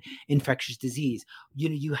non-infectious disease.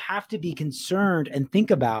 You have to be concerned and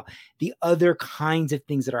think about the other kinds of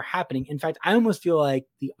things that are happening. In fact, I almost feel like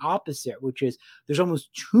the opposite, which is there's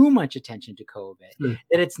almost too much attention to COVID,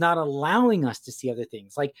 that it's not allowing us to see other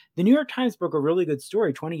things. Like the New York Times broke a really good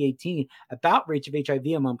story, 2018, about rates of HIV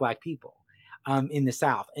among Black people in the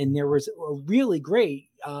South. And there was a really great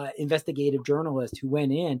investigative journalist who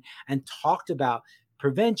went in and talked about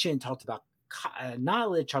prevention, talked about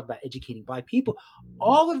knowledge, talked about educating Black people.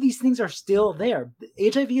 All of these things are still there.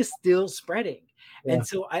 HIV is still spreading. Yeah. And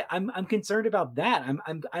so I'm concerned about that.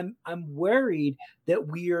 I'm worried that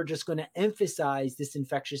we are just going to emphasize this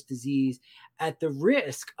infectious disease at the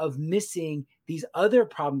risk of missing these other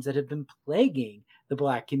problems that have been plaguing the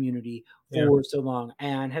Black community for so long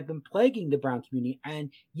and have been plaguing the brown community.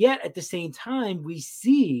 And yet at the same time, we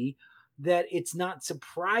see that it's not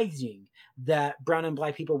surprising that brown and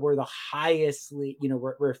Black people were the highest,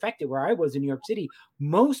 were affected. Where I was in New York City,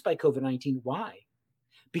 most by COVID-19. Why?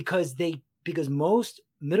 Because most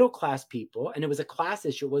middle-class people, and it was a class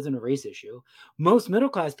issue, it wasn't a race issue. Most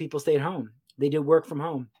middle-class people stayed home. They did work from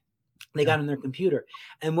home. They got on their computer.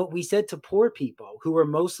 And what we said to poor people who were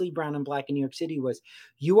mostly brown and Black in New York City was,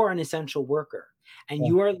 you are an essential worker. And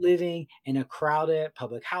you are living in a crowded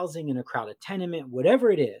public housing, in a crowded tenement,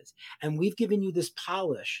 whatever it is. And we've given you this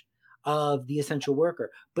polish of the essential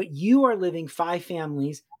worker. But you are living 5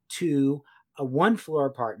 families to a 1-floor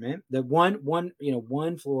apartment, the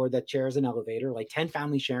one floor that shares an elevator, like 10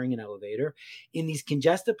 families sharing an elevator in these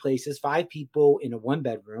congested places, 5 people in a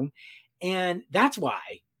 1-bedroom. And that's why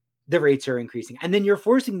the rates are increasing. And then you're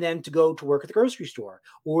forcing them to go to work at the grocery store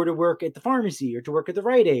or to work at the pharmacy or to work at the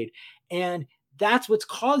Rite Aid. And that's what's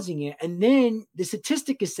causing it. And then the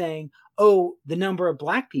statistic is saying, oh, the number of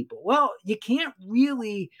Black people. Well, you can't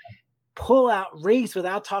really pull out race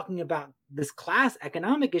without talking about this class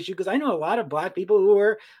economic issue, because I know a lot of Black people who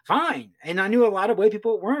are fine. And I knew a lot of white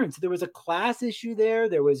people who weren't. So there was a class issue there.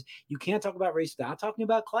 You can't talk about race without talking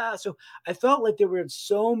about class. So I felt like there were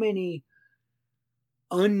so many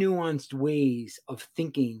unnuanced ways of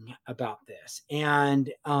thinking about this. And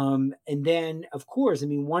then, of course, I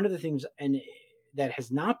mean, one of the things that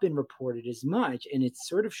has not been reported as much, and it's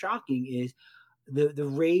sort of shocking, is the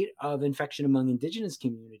rate of infection among Indigenous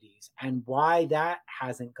communities and why that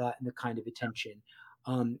hasn't gotten the kind of attention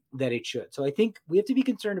that it should. So I think we have to be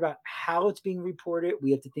concerned about how it's being reported.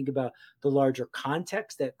 We have to think about the larger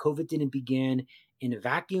context that COVID didn't begin in a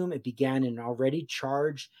vacuum. It began in an already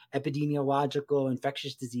charged epidemiological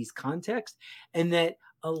infectious disease context, and that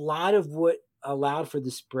a lot of what allowed for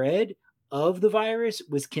the spread of the virus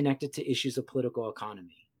was connected to issues of political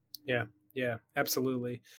economy. Yeah,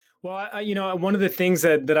 absolutely. Well, one of the things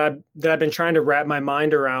that I've been trying to wrap my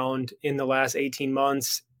mind around in the last 18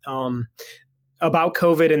 months about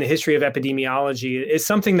COVID and the history of epidemiology is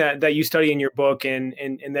something that you study in your book and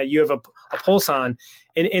that you have a pulse on,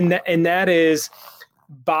 and that is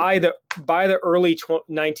by the early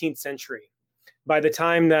 19th century, by the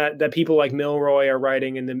time that people like Milroy are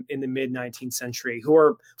writing in the mid 19th century, who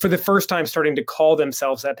are for the first time starting to call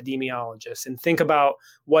themselves epidemiologists and think about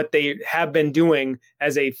what they have been doing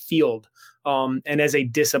as a field and as a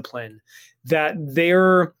discipline, that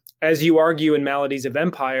they're, as you argue in Maladies of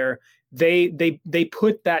Empire, they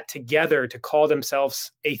put that together to call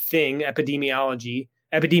themselves a thing, epidemiologists,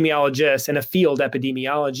 and a field,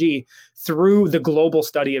 epidemiology, through the global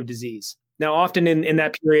study of disease. Now, often in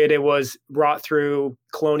that period, it was wrought through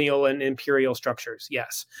colonial and imperial structures,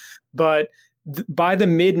 yes. But by the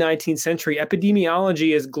mid-19th century,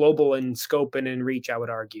 epidemiology is global in scope and in reach, I would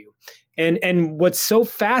argue. And what's so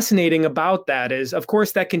fascinating about that is, of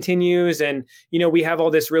course, that continues. And, we have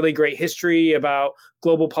all this really great history about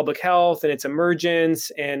global public health and its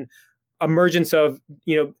emergence of,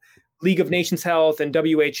 League of Nations Health and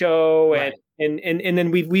WHO. Right. And then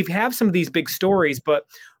we've have some of these big stories. But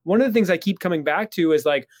one of the things I keep coming back to is,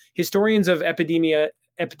 like, historians of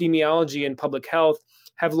epidemiology and public health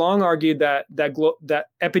have long argued that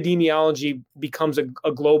epidemiology becomes a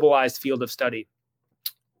globalized field of study.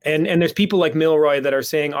 And there's people like Milroy that are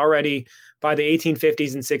saying already by the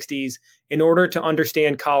 1850s and 60s, in order to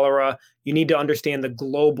understand cholera, you need to understand the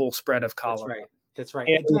global spread of cholera. That's right.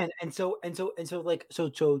 And Again,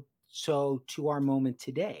 so to our moment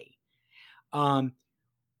today,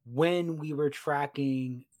 when we were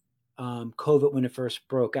tracking COVID when it first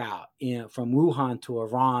broke out, from Wuhan to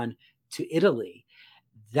Iran to Italy,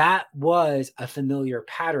 that was a familiar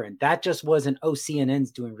pattern. That just wasn't, oh,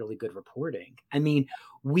 CNN's doing really good reporting. I mean,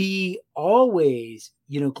 we always,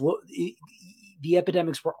 the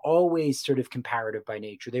epidemics were always sort of comparative by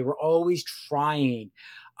nature. They were always trying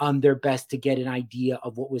their best to get an idea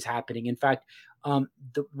of what was happening. In fact,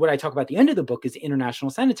 what I talk about at the end of the book is the International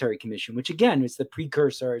Sanitary Commission, which again is the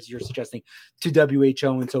precursor, as you're suggesting, to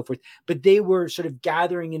WHO and so forth. But they were sort of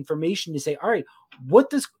gathering information to say, all right, what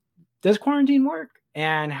does quarantine work?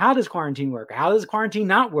 And how does quarantine work? How does quarantine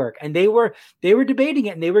not work? And they were debating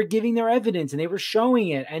it, and they were giving their evidence, and they were showing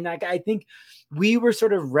it. And I think we were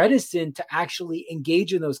sort of reticent to actually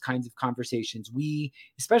engage in those kinds of conversations. We,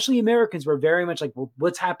 especially Americans, were very much like, well,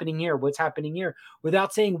 what's happening here? What's happening here?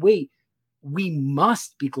 Without saying, wait, we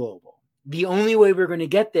must be global. The only way we're going to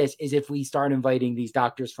get this is if we start inviting these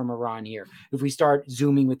doctors from Iran here, if we start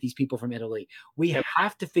Zooming with these people from Italy. We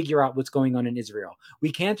have to figure out what's going on in Israel.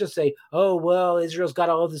 We can't just say, oh, well, Israel's got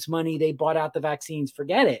all this money. They bought out the vaccines.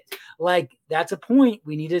 Forget it. Like, that's a point.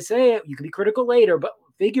 We need to say it. You can be critical later, but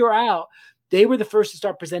figure out. They were the first to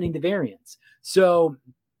start presenting the variants. So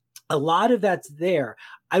a lot of that's there.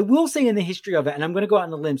 I will say in the history of it, and I'm going to go out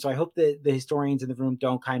on a limb, so I hope that the historians in the room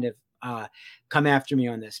don't kind of come after me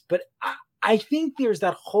on this. But I think there's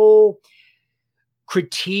that whole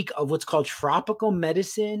critique of what's called tropical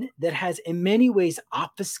medicine that has in many ways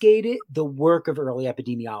obfuscated the work of early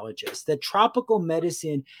epidemiologists. That tropical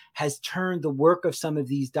medicine has turned the work of some of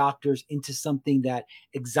these doctors into something that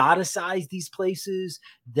exoticized these places,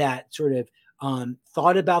 that sort of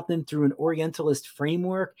thought about them through an Orientalist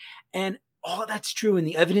framework. And all that's true, and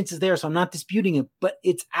the evidence is there, so I'm not disputing it, but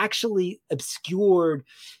it's actually obscured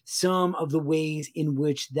some of the ways in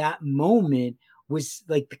which that moment was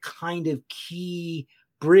like the kind of key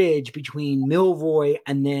bridge between Milroy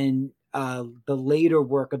and then the later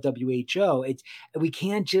work of WHO. We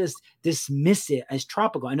can't just dismiss it as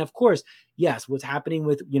tropical. And of course, yes, what's happening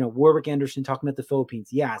with Warwick Anderson talking about the Philippines,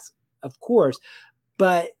 yes, of course,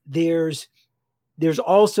 but there's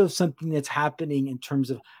also something that's happening in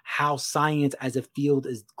terms of how science as a field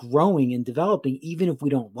is growing and developing, even if we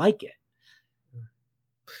don't like it.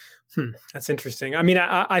 That's interesting. I mean,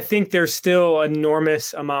 I think there's still an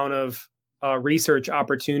enormous amount of research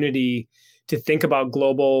opportunity to think about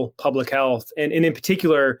global public health, and in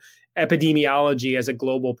particular, epidemiology as a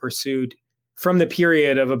global pursuit from the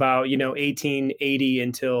period of about 1880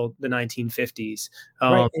 until the 1950s,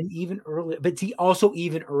 right? And even earlier, but see, also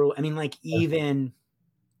even early. I mean,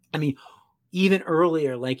 even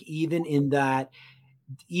earlier, like even in that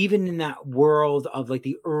world of like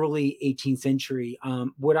the early 18th century,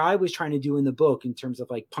 what I was trying to do in the book in terms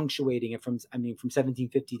of like punctuating it from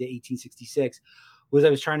 1750 to 1866 was I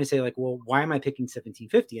was trying to say like, well, why am I picking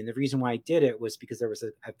 1750? And the reason why I did it was because there was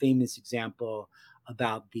a famous example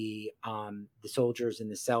about the soldiers in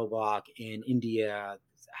the cell block in India,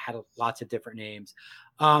 had lots of different names.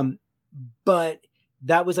 But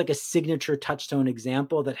that was like a signature touchstone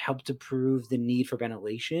example that helped to prove the need for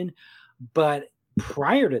ventilation. But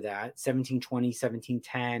prior to that, 1720,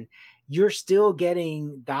 1710, you're still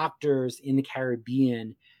getting doctors in the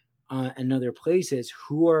Caribbean and other places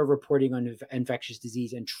who are reporting on infectious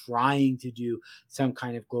disease and trying to do some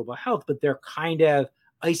kind of global health, but they're kind of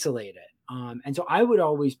isolated. And so I would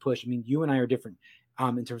always push, you and I are different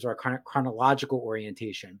in terms of our chronological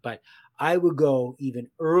orientation, but I would go even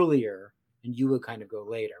earlier and you would kind of go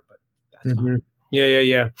later, but that's fine.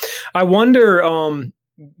 Yeah. I wonder,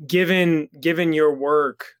 given your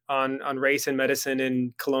work on race and medicine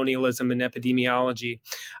and colonialism and epidemiology,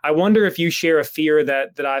 I wonder if you share a fear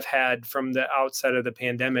that I've had from the outset of the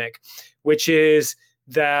pandemic, which is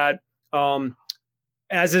that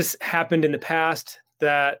as this happened in the past,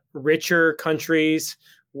 that richer countries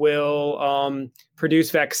will produce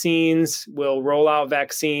vaccines, will roll out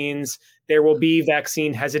vaccines. There will be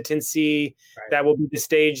vaccine hesitancy. Right. That will be the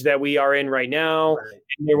stage that we are in right now. Right.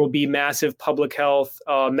 And there will be massive public health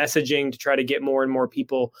messaging to try to get more and more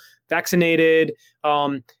people vaccinated.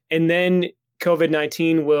 And then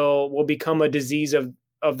COVID-19 will become a disease of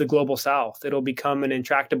the global South. It'll become an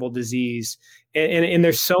intractable disease. And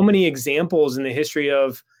there's so many examples in the history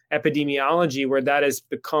of epidemiology where that has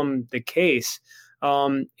become the case.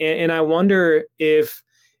 And I wonder if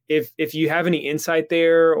you have any insight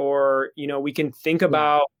there, or we can think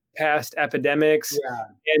about past epidemics,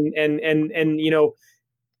 and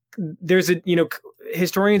there's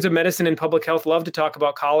historians of medicine and public health love to talk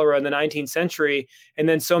about cholera in the 19th century, and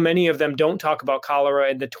then so many of them don't talk about cholera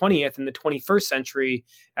in the 20th and the 21st century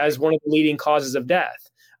as one of the leading causes of death.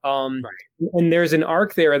 Right. And there's an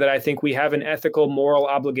arc there that I think we have an ethical, moral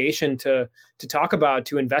obligation to talk about,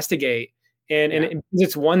 to investigate, and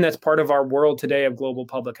it's one that's part of our world today of global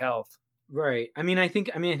public health. Right. I think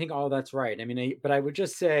all that's right. But I would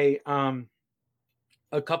just say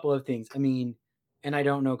a couple of things. And I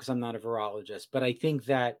don't know because I'm not a virologist, but I think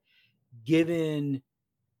that given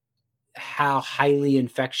how highly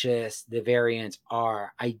infectious the variants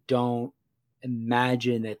are, I don't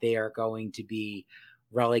imagine that they are going to be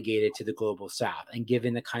relegated to the global south. And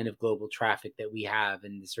given the kind of global traffic that we have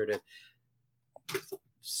and the sort of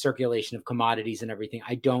circulation of commodities and everything,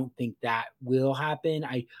 I don't think that will happen.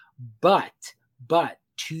 But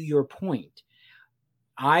to your point,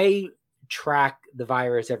 I track the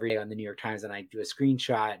virus every day on the New York Times, and I do a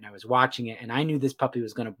screenshot, and I was watching it, and I knew this puppy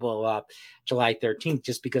was going to blow up July 13th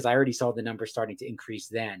just because I already saw the numbers starting to increase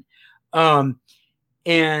then.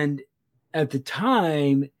 And at the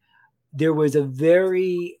time, there was a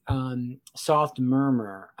very soft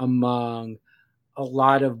murmur among a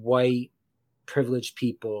lot of white privileged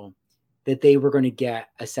people that they were going to get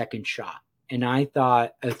a second shot. And I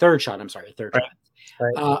thought a third shot.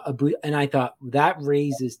 Right. And I thought that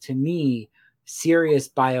raises to me serious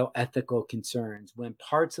bioethical concerns when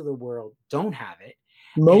parts of the world don't have it.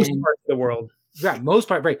 Most parts of the world. Right. Most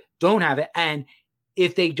part, right. Don't have it. And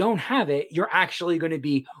if they don't have it, you're actually going to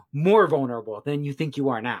be more vulnerable than you think you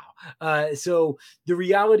are now. So the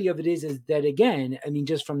reality of it is that, again,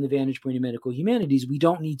 just from the vantage point of medical humanities, we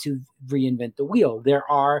don't need to reinvent the wheel. There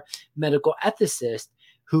are medical ethicists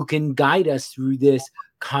who can guide us through these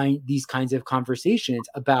kinds of conversations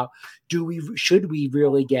about should we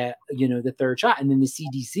really get the third shot. And then the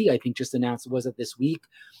CDC, I think, just announced, was it this week,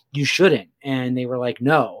 you shouldn't, and they were like,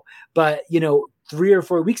 no. But 3 or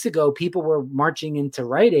 4 weeks ago, people were marching into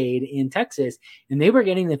Rite Aid in Texas, and they were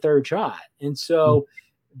getting the third shot. And so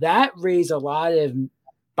that raised a lot of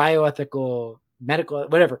bioethical, medical,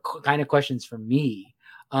 whatever kind of questions for me.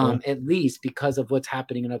 At least because of what's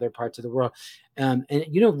happening in other parts of the world, and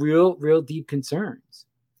real deep concerns.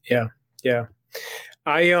 Yeah.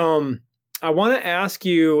 I want to ask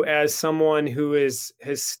you, as someone who has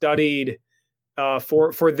studied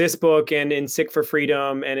for this book and in Sick for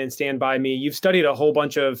Freedom and in Stand By Me, you've studied a whole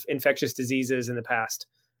bunch of infectious diseases in the past.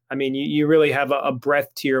 You really have a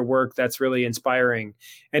breadth to your work that's really inspiring.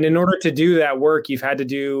 And in order to do that work, you've had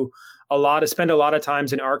to spend a lot of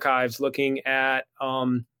times in archives looking at,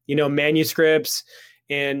 manuscripts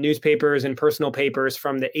and newspapers and personal papers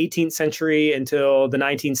from the 18th century until the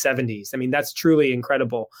 1970s. That's truly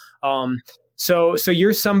incredible. So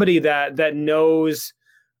you're somebody that knows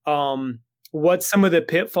what some of the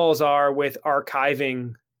pitfalls are with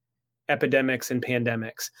archiving epidemics and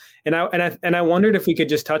pandemics. And I wondered if we could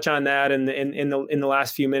just touch on that in the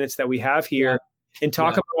last few minutes that we have here, and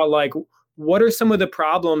talk about what are some of the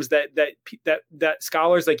problems that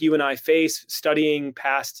scholars like you and I face studying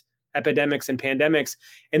past epidemics and pandemics,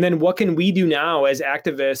 and then what can we do now as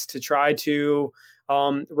activists to try to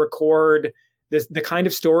record the kind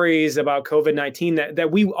of stories about COVID-19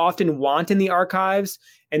 that we often want in the archives,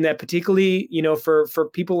 and that particularly, for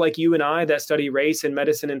people like you and I that study race and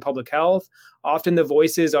medicine and public health, often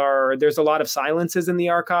there's a lot of silences in the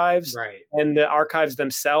archives, right? And the archives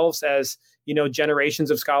themselves, as generations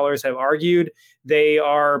of scholars have argued, they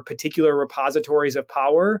are particular repositories of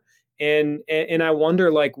power. And I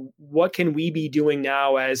wonder, what can we be doing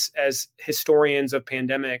now as historians of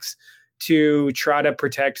pandemics to try to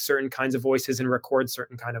protect certain kinds of voices and record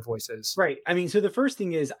certain kind of voices? Right. So the first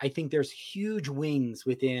thing is, I think there's huge wings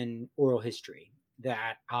within oral history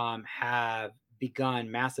that have begun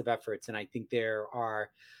massive efforts. And I think there are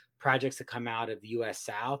projects that come out of the U.S.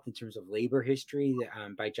 South in terms of labor history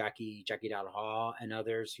by Jackie Dowdell Hall and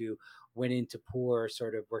others who went into poor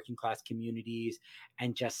sort of working class communities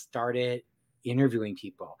and just started interviewing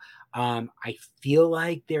people. I feel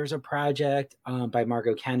like there's a project by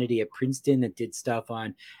Margot Kennedy at Princeton that did stuff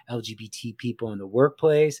on LGBT people in the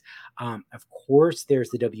workplace. Of course,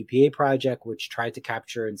 there's the WPA project, which tried to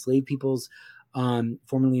capture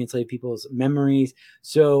formerly enslaved people's memories.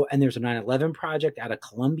 So, and there's a 9/11 project out of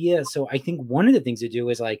Columbia. So I think one of the things to do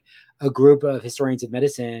is a group of historians of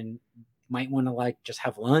medicine might want to just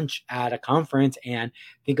have lunch at a conference and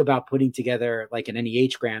think about putting together an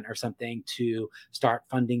NEH grant or something to start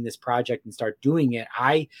funding this project and start doing it.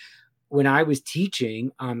 When I was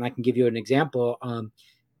teaching, I can give you an example.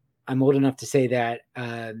 I'm old enough to say that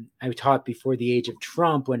I taught before the age of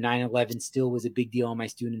Trump when 9/11 still was a big deal in my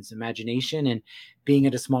students' imagination. And being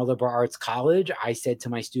at a small liberal arts college, I said to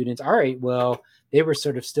my students, all right, well, they were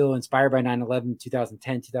sort of still inspired by 9/11,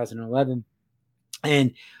 2010, 2011.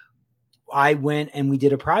 And I went and we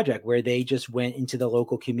did a project where they just went into the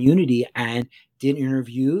local community and did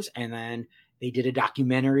interviews, and then they did a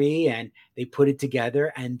documentary and they put it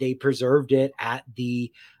together and they preserved it at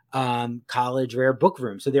the college rare book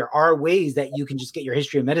room. So there are ways that you can just get your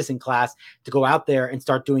history of medicine class to go out there and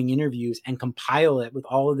start doing interviews and compile it with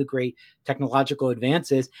all of the great technological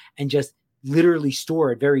advances and just literally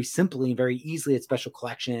store it very simply and very easily at special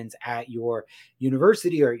collections at your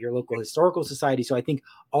university or your local historical society. So I think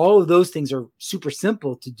all of those things are super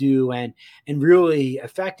simple to do and really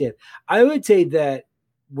effective. I would say that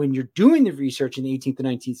when you're doing the research in the 18th and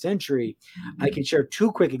 19th century, I can share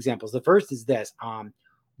two quick examples. The first is this.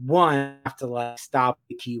 One, have to stop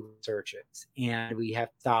the keyword searches, and we have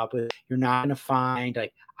to stop with, you're not going to find,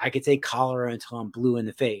 I could say cholera until I'm blue in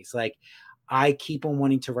the face. I keep on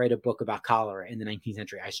wanting to write a book about cholera in the 19th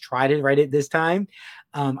century. I tried to write it this time.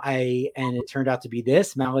 And it turned out to be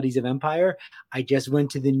this, Maladies of Empire. I just went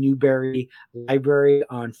to the Newberry Library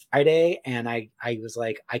on Friday, and I was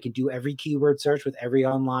like, I can do every keyword search with every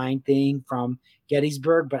online thing from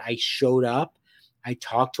Gettysburg, but I showed up. I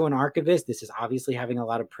talked to an archivist. This is obviously having a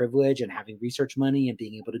lot of privilege and having research money and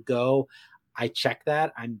being able to go. I check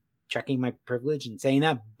that. I'm checking my privilege and saying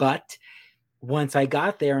that, but once I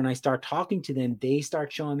got there and I start talking to them, they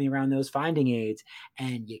start showing me around those finding aids,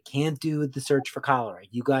 and you can't do the search for cholera.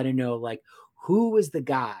 You got to know, who was the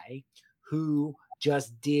guy who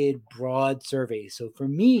just did broad surveys. So for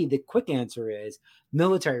me, the quick answer is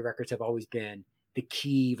military records have always been the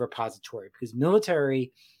key repository, because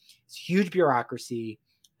military is huge bureaucracy.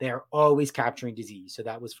 They're always capturing disease. So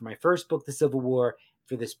that was for my first book, The Civil War,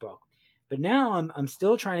 for this book. But now I'm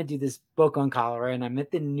still trying to do this book on cholera, and I'm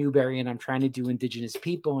at the Newberry, and I'm trying to do indigenous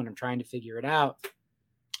people, and I'm trying to figure it out.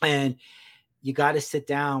 And you got to sit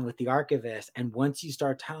down with the archivist. And once you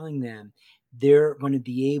start telling them, they're going to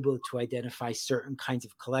be able to identify certain kinds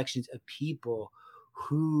of collections of people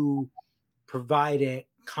who provided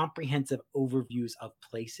comprehensive overviews of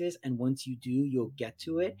places. And once you do, you'll get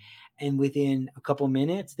to it. And within a couple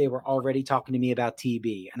minutes, they were already talking to me about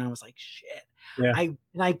TB. And I was like, shit. Yeah.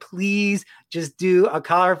 I please just do a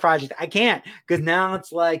cholera project. I can't, because now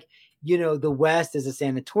it's the West is a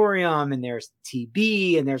sanatorium and there's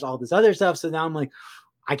TB and there's all this other stuff. So now I'm like,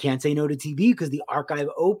 I can't say no to TB because the archive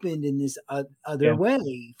opened in this other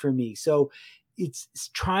way for me. So it's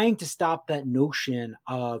trying to stop that notion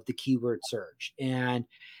of the keyword search, and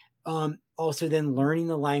also then learning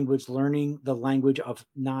the language of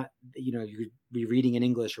not, you could be reading in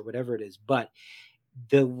English or whatever it is, but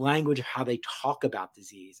the language of how they talk about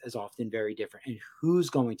disease is often very different, and who's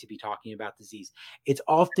going to be talking about disease. It's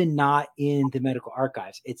often not in the medical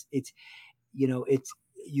archives. It's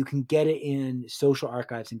you can get it in social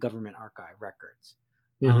archives and government archive records.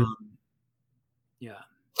 Mm-hmm. Yeah.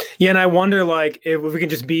 And I wonder, if we can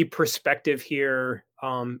just be perspective here,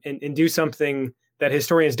 and do something that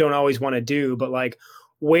historians don't always want to do, but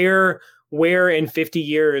where in 50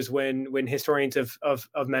 years, when historians of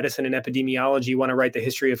medicine and epidemiology want to write the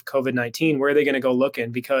history of COVID-19, where are they going to go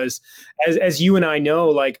looking? Because as you and I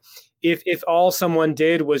know, if all someone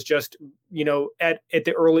did was just, at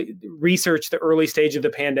the early research, the early stage of the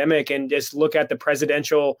pandemic, and just look at the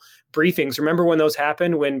presidential briefings. Remember when those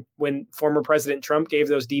happened, when former President Trump gave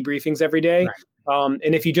those debriefings every day? Right.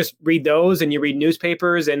 And if you just read those and you read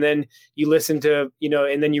newspapers and then you listen to,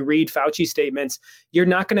 and then you read Fauci statements, you're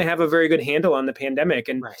not going to have a very good handle on the pandemic.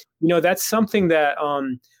 And, right. That's something that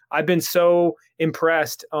I've been so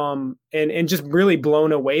impressed and just really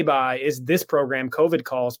blown away by is this program, COVID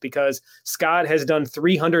Calls, because Scott has done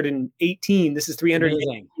 318. This is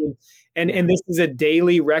 318. And this is a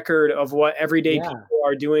daily record of what everyday people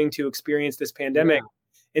are doing to experience this pandemic.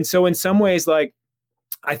 Yeah. And so in some ways,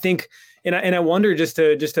 I think, and I wonder just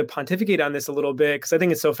to pontificate on this a little bit, because I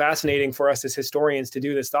think it's so fascinating for us as historians to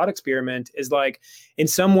do this thought experiment, is in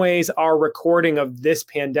some ways our recording of this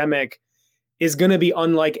pandemic is going to be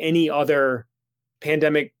unlike any other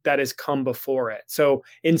pandemic that has come before it. So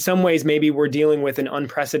in some ways, maybe we're dealing with an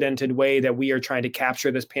unprecedented way that we are trying to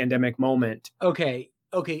capture this pandemic moment. Okay.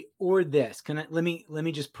 Or this, let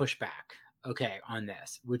me just push back. On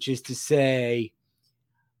this, which is to say,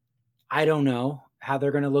 I don't know how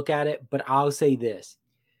they're going to look at it, but I'll say this.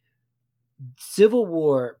 Civil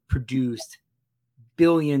War produced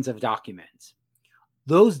billions of documents.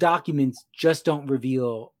 Those documents just don't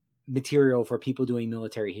reveal material for people doing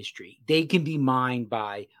military history. They can be mined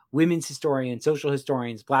by women's historians, social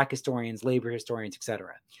historians, Black historians, labor historians,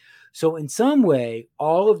 etc. So in some way,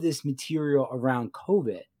 all of this material around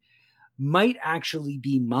COVID might actually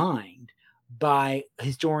be mined by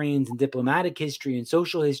historians and diplomatic history and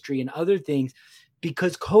social history and other things,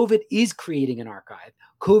 because COVID is creating an archive.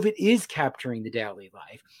 COVID is capturing the daily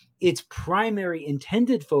life. Its primary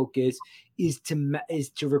intended focus is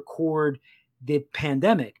to record the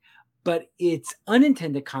pandemic, but its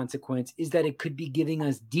unintended consequence is that it could be giving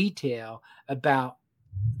us detail about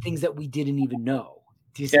things that we didn't even know.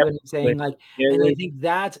 Do you see what I'm saying? Like, and I think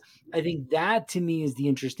that to me is the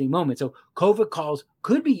interesting moment. So COVID calls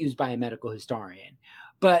could be used by a medical historian,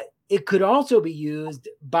 but it could also be used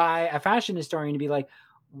by a fashion historian to be like,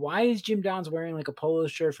 why is Jim Downs wearing like a polo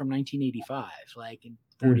shirt from 1985, like in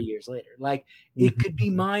 40 years later? Like, it could be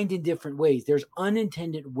mined in different ways. There's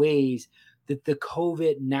unintended ways that the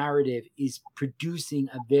COVID narrative is producing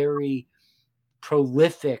a very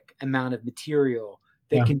prolific amount of material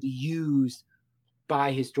that can be used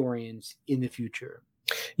by historians in the future.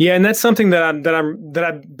 Yeah, and that's something that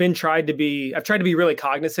I've tried to be really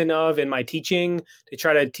cognizant of in my teaching, to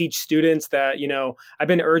try to teach students that, I've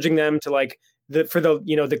been urging them to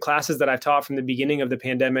the classes that I've taught from the beginning of the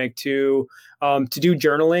pandemic to do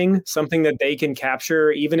journaling, something that they can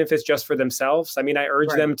capture, even if it's just for themselves. I mean, I urge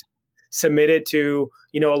them to submit it to,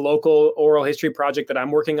 a local oral history project that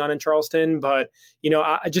I'm working on in Charleston. But,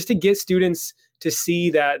 just to get students to see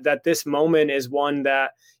that this moment is one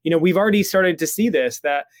that, we've already started to see this,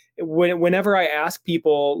 that whenever I ask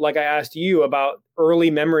people, like I asked you about early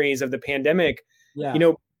memories of the pandemic,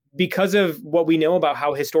 because of what we know about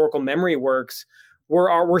how historical memory works,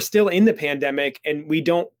 we're still in the pandemic and we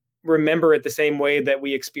don't remember it the same way that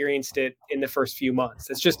we experienced it in the first few months.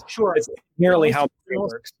 It's just it's nearly how it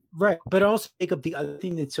works. Right. But also take up the other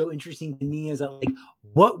thing that's so interesting to me is that, like,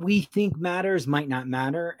 what we think matters might not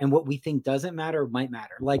matter, and what we think doesn't matter might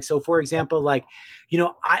matter. Like, so for example, like,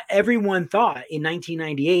 everyone thought in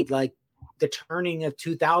 1998, like the turning of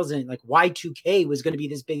 2000, like Y2K was going to be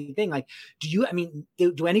this big thing. Like, do any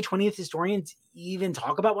 20th historians even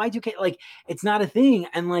talk about Y2K? Like, it's not a thing.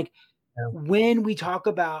 And like, when we talk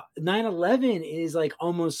about 9/11 is like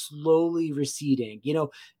almost slowly receding,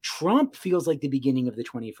 Trump feels like the beginning of the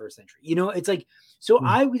 21st century, it's like, so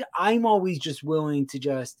I'm always just willing to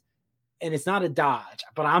just, and it's not a dodge,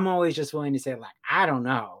 but I'm always just willing to say, like, I don't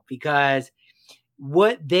know, because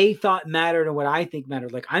what they thought mattered and what I think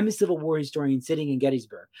mattered. Like, I'm a Civil War historian sitting in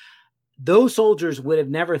Gettysburg. Those soldiers would have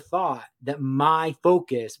never thought that my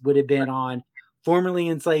focus would have been on formerly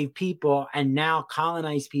enslaved people and now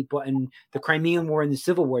colonized people and the Crimean War and the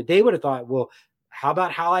Civil War. They would have thought, well, how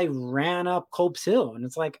about how I ran up Culp's Hill? And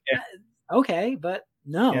it's like, okay, but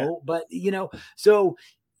no, but so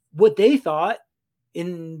what they thought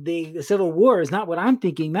in the Civil War is not what I'm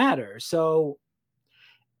thinking matters. So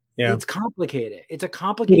it's complicated. It's a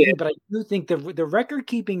complicated thing, but I do think the record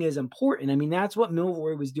keeping is important. I mean, that's what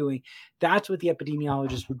Milroy was doing. That's what the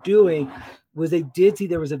epidemiologists were doing, was they did see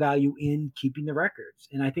there was a value in keeping the records.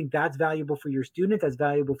 And I think that's valuable for your students. That's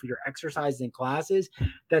valuable for your exercises in classes.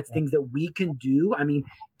 That's things that we can do. I mean,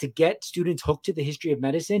 to get students hooked to the history of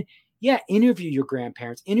medicine, interview your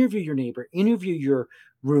grandparents, interview your neighbor, interview your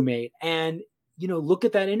roommate, and, look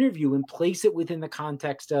at that interview and place it within the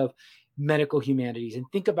context of medical humanities and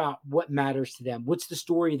think about what matters to them. What's the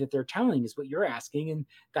story that they're telling is what you're asking. And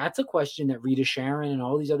that's a question that Rita Sharon and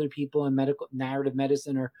all these other people in medical narrative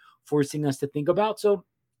medicine are forcing us to think about. So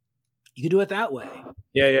you can do it that way.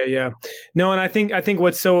 Yeah. No, and I think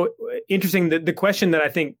what's so interesting, the question that I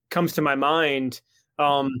think comes to my mind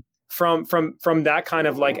from that kind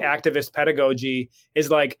of like activist pedagogy is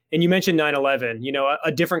like, and you mentioned 9/11,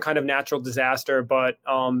 a different kind of natural disaster, but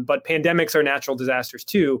pandemics are natural disasters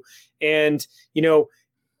too. And,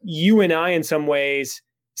 you and I, in some ways,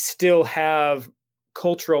 still have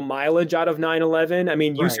cultural mileage out of 9/11. I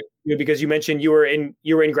mean, because you mentioned you were in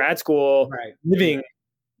grad school, living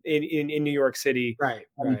in New York City. Right.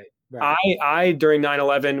 I during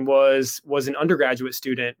 9/11 was an undergraduate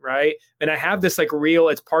student, right? And I have this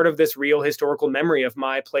it's part of this real historical memory of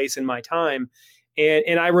my place in my time.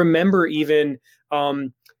 And I remember even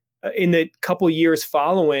in the couple years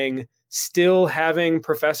following, still having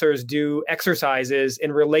professors do exercises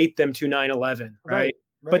and relate them to 9/11, right?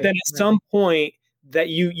 But then at some point that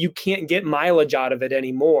you can't get mileage out of it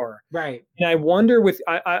anymore. Right. And I wonder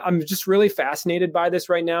I'm just really fascinated by this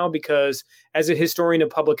right now, because as a historian of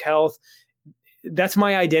public health, that's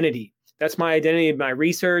my identity. That's my identity in my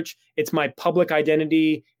research. It's my public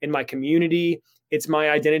identity in my community. It's my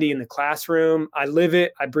identity in the classroom. I live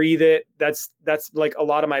it. I breathe it. That's like a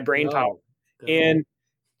lot of my brain power.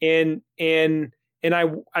 And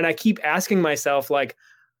I keep asking myself, like,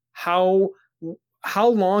 how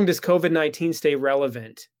long does COVID-19 stay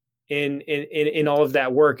relevant in all of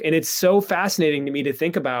that work? And it's so fascinating to me to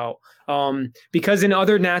think about, because in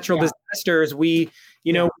other natural disasters, we're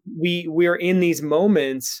in these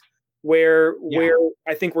moments where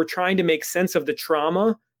I think we're trying to make sense of the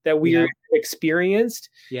trauma that we experienced,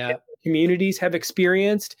 communities have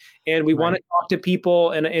experienced, and we want to talk to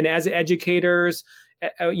people. And as educators,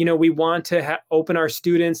 we want to open our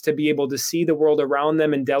students to be able to see the world around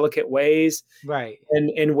them in delicate ways, and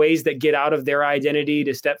in ways that get out of their identity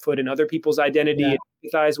to step foot in other people's identity and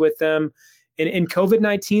empathize with them. And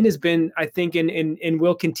COVID-19 has been, I think, and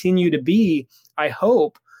will continue to be, I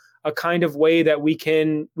hope, a kind of way that we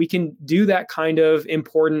can do that kind of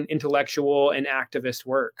important intellectual and activist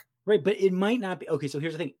work. Right. But it might not be. Okay. So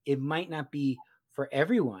here's the thing. It might not be for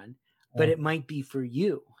everyone, but it might be for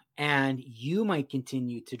you. And you might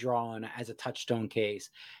continue to draw on as a touchstone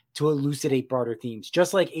case to elucidate broader themes,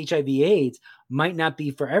 just like HIV/AIDS might not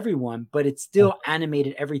be for everyone, but it still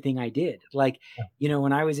animated everything I did. Like,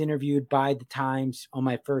 when I was interviewed by the Times on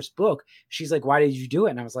my first book, she's like, "Why did you do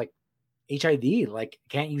it?" And I was like, HIV, like,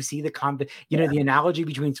 can't you see the the analogy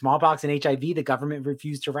between smallpox and HIV? The government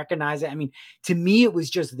refused to recognize it. I mean, to me, it was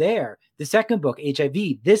just there. The second book,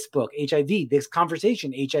 HIV, this book, HIV, this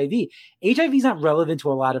conversation, HIV. HIV is not relevant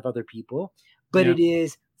to a lot of other people, but it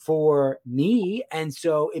is for me. And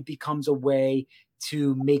so it becomes a way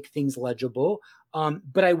to make things legible.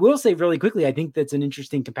 But I will say really quickly, I think that's an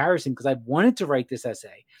interesting comparison because I wanted to write this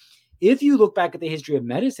essay. If you look back at the history of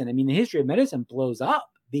medicine, I mean, the history of medicine blows up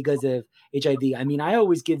because of HIV. I mean, I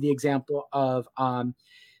always give the example of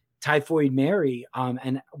Typhoid Mary,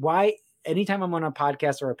 and why anytime I'm on a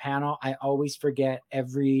podcast or a panel, I always forget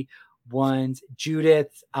everyone's Judy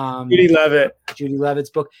Levitt's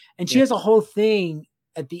book. And she has a whole thing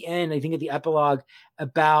at the end, I think at the epilogue,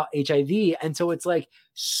 about HIV. And so it's like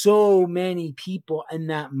so many people in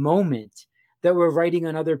that moment that were writing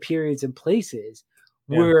on other periods and places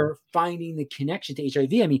were finding the connection to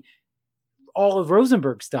HIV. I mean, all of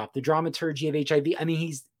Rosenberg's stuff, the dramaturgy of HIV. I mean,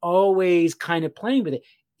 he's always kind of playing with it.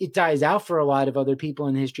 It dies out for a lot of other people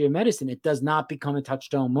in the history of medicine. It does not become a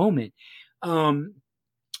touchstone moment.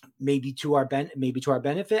 Maybe to our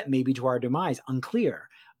benefit, maybe to our demise, unclear.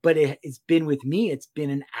 But it's been with me. It's been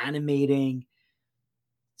an animating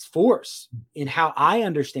force in how I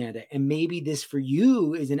understand it. And maybe this for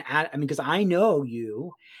you is because I know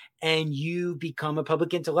you, and you become a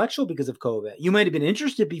public intellectual because of COVID. You might have been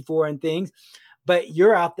interested before in things, but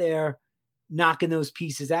you're out there knocking those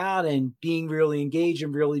pieces out and being really engaged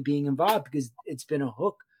and really being involved because it's been a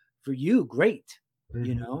hook for you. Great.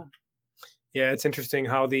 Yeah, it's interesting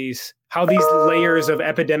how these layers of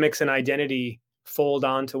epidemics and identity fold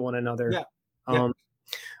onto one another.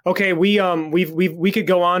 Okay, we could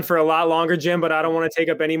go on for a lot longer, Jim, but I don't want to take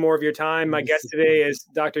up any more of your time. My guest today is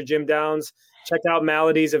Dr. Jim Downs. Check out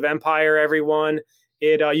Maladies of Empire, everyone.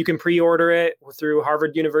 You can pre-order it through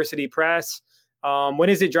Harvard University Press. When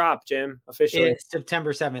does it drop, Jim, officially? It's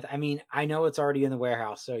September 7th. I mean, I know it's already in the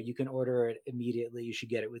warehouse, so you can order it immediately. You should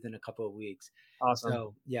get it within a couple of weeks. Awesome.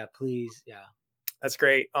 So, yeah, please. Yeah. That's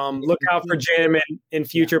great. Look out for Jim in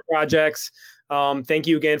future projects. Thank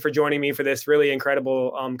you again for joining me for this really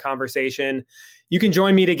incredible conversation. You can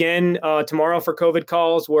join me again tomorrow for COVID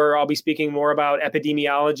Calls, where I'll be speaking more about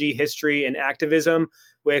epidemiology, history, and activism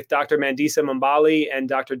with Dr. Mandisa Mambali and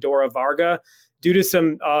Dr. Dora Varga. Due to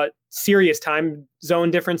some serious time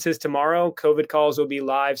zone differences tomorrow, COVID Calls will be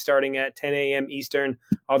live starting at 10 a.m. Eastern,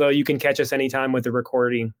 although you can catch us anytime with the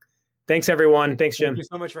recording. Thanks, everyone. Thanks, Jim. Thank you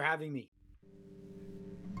so much for having me.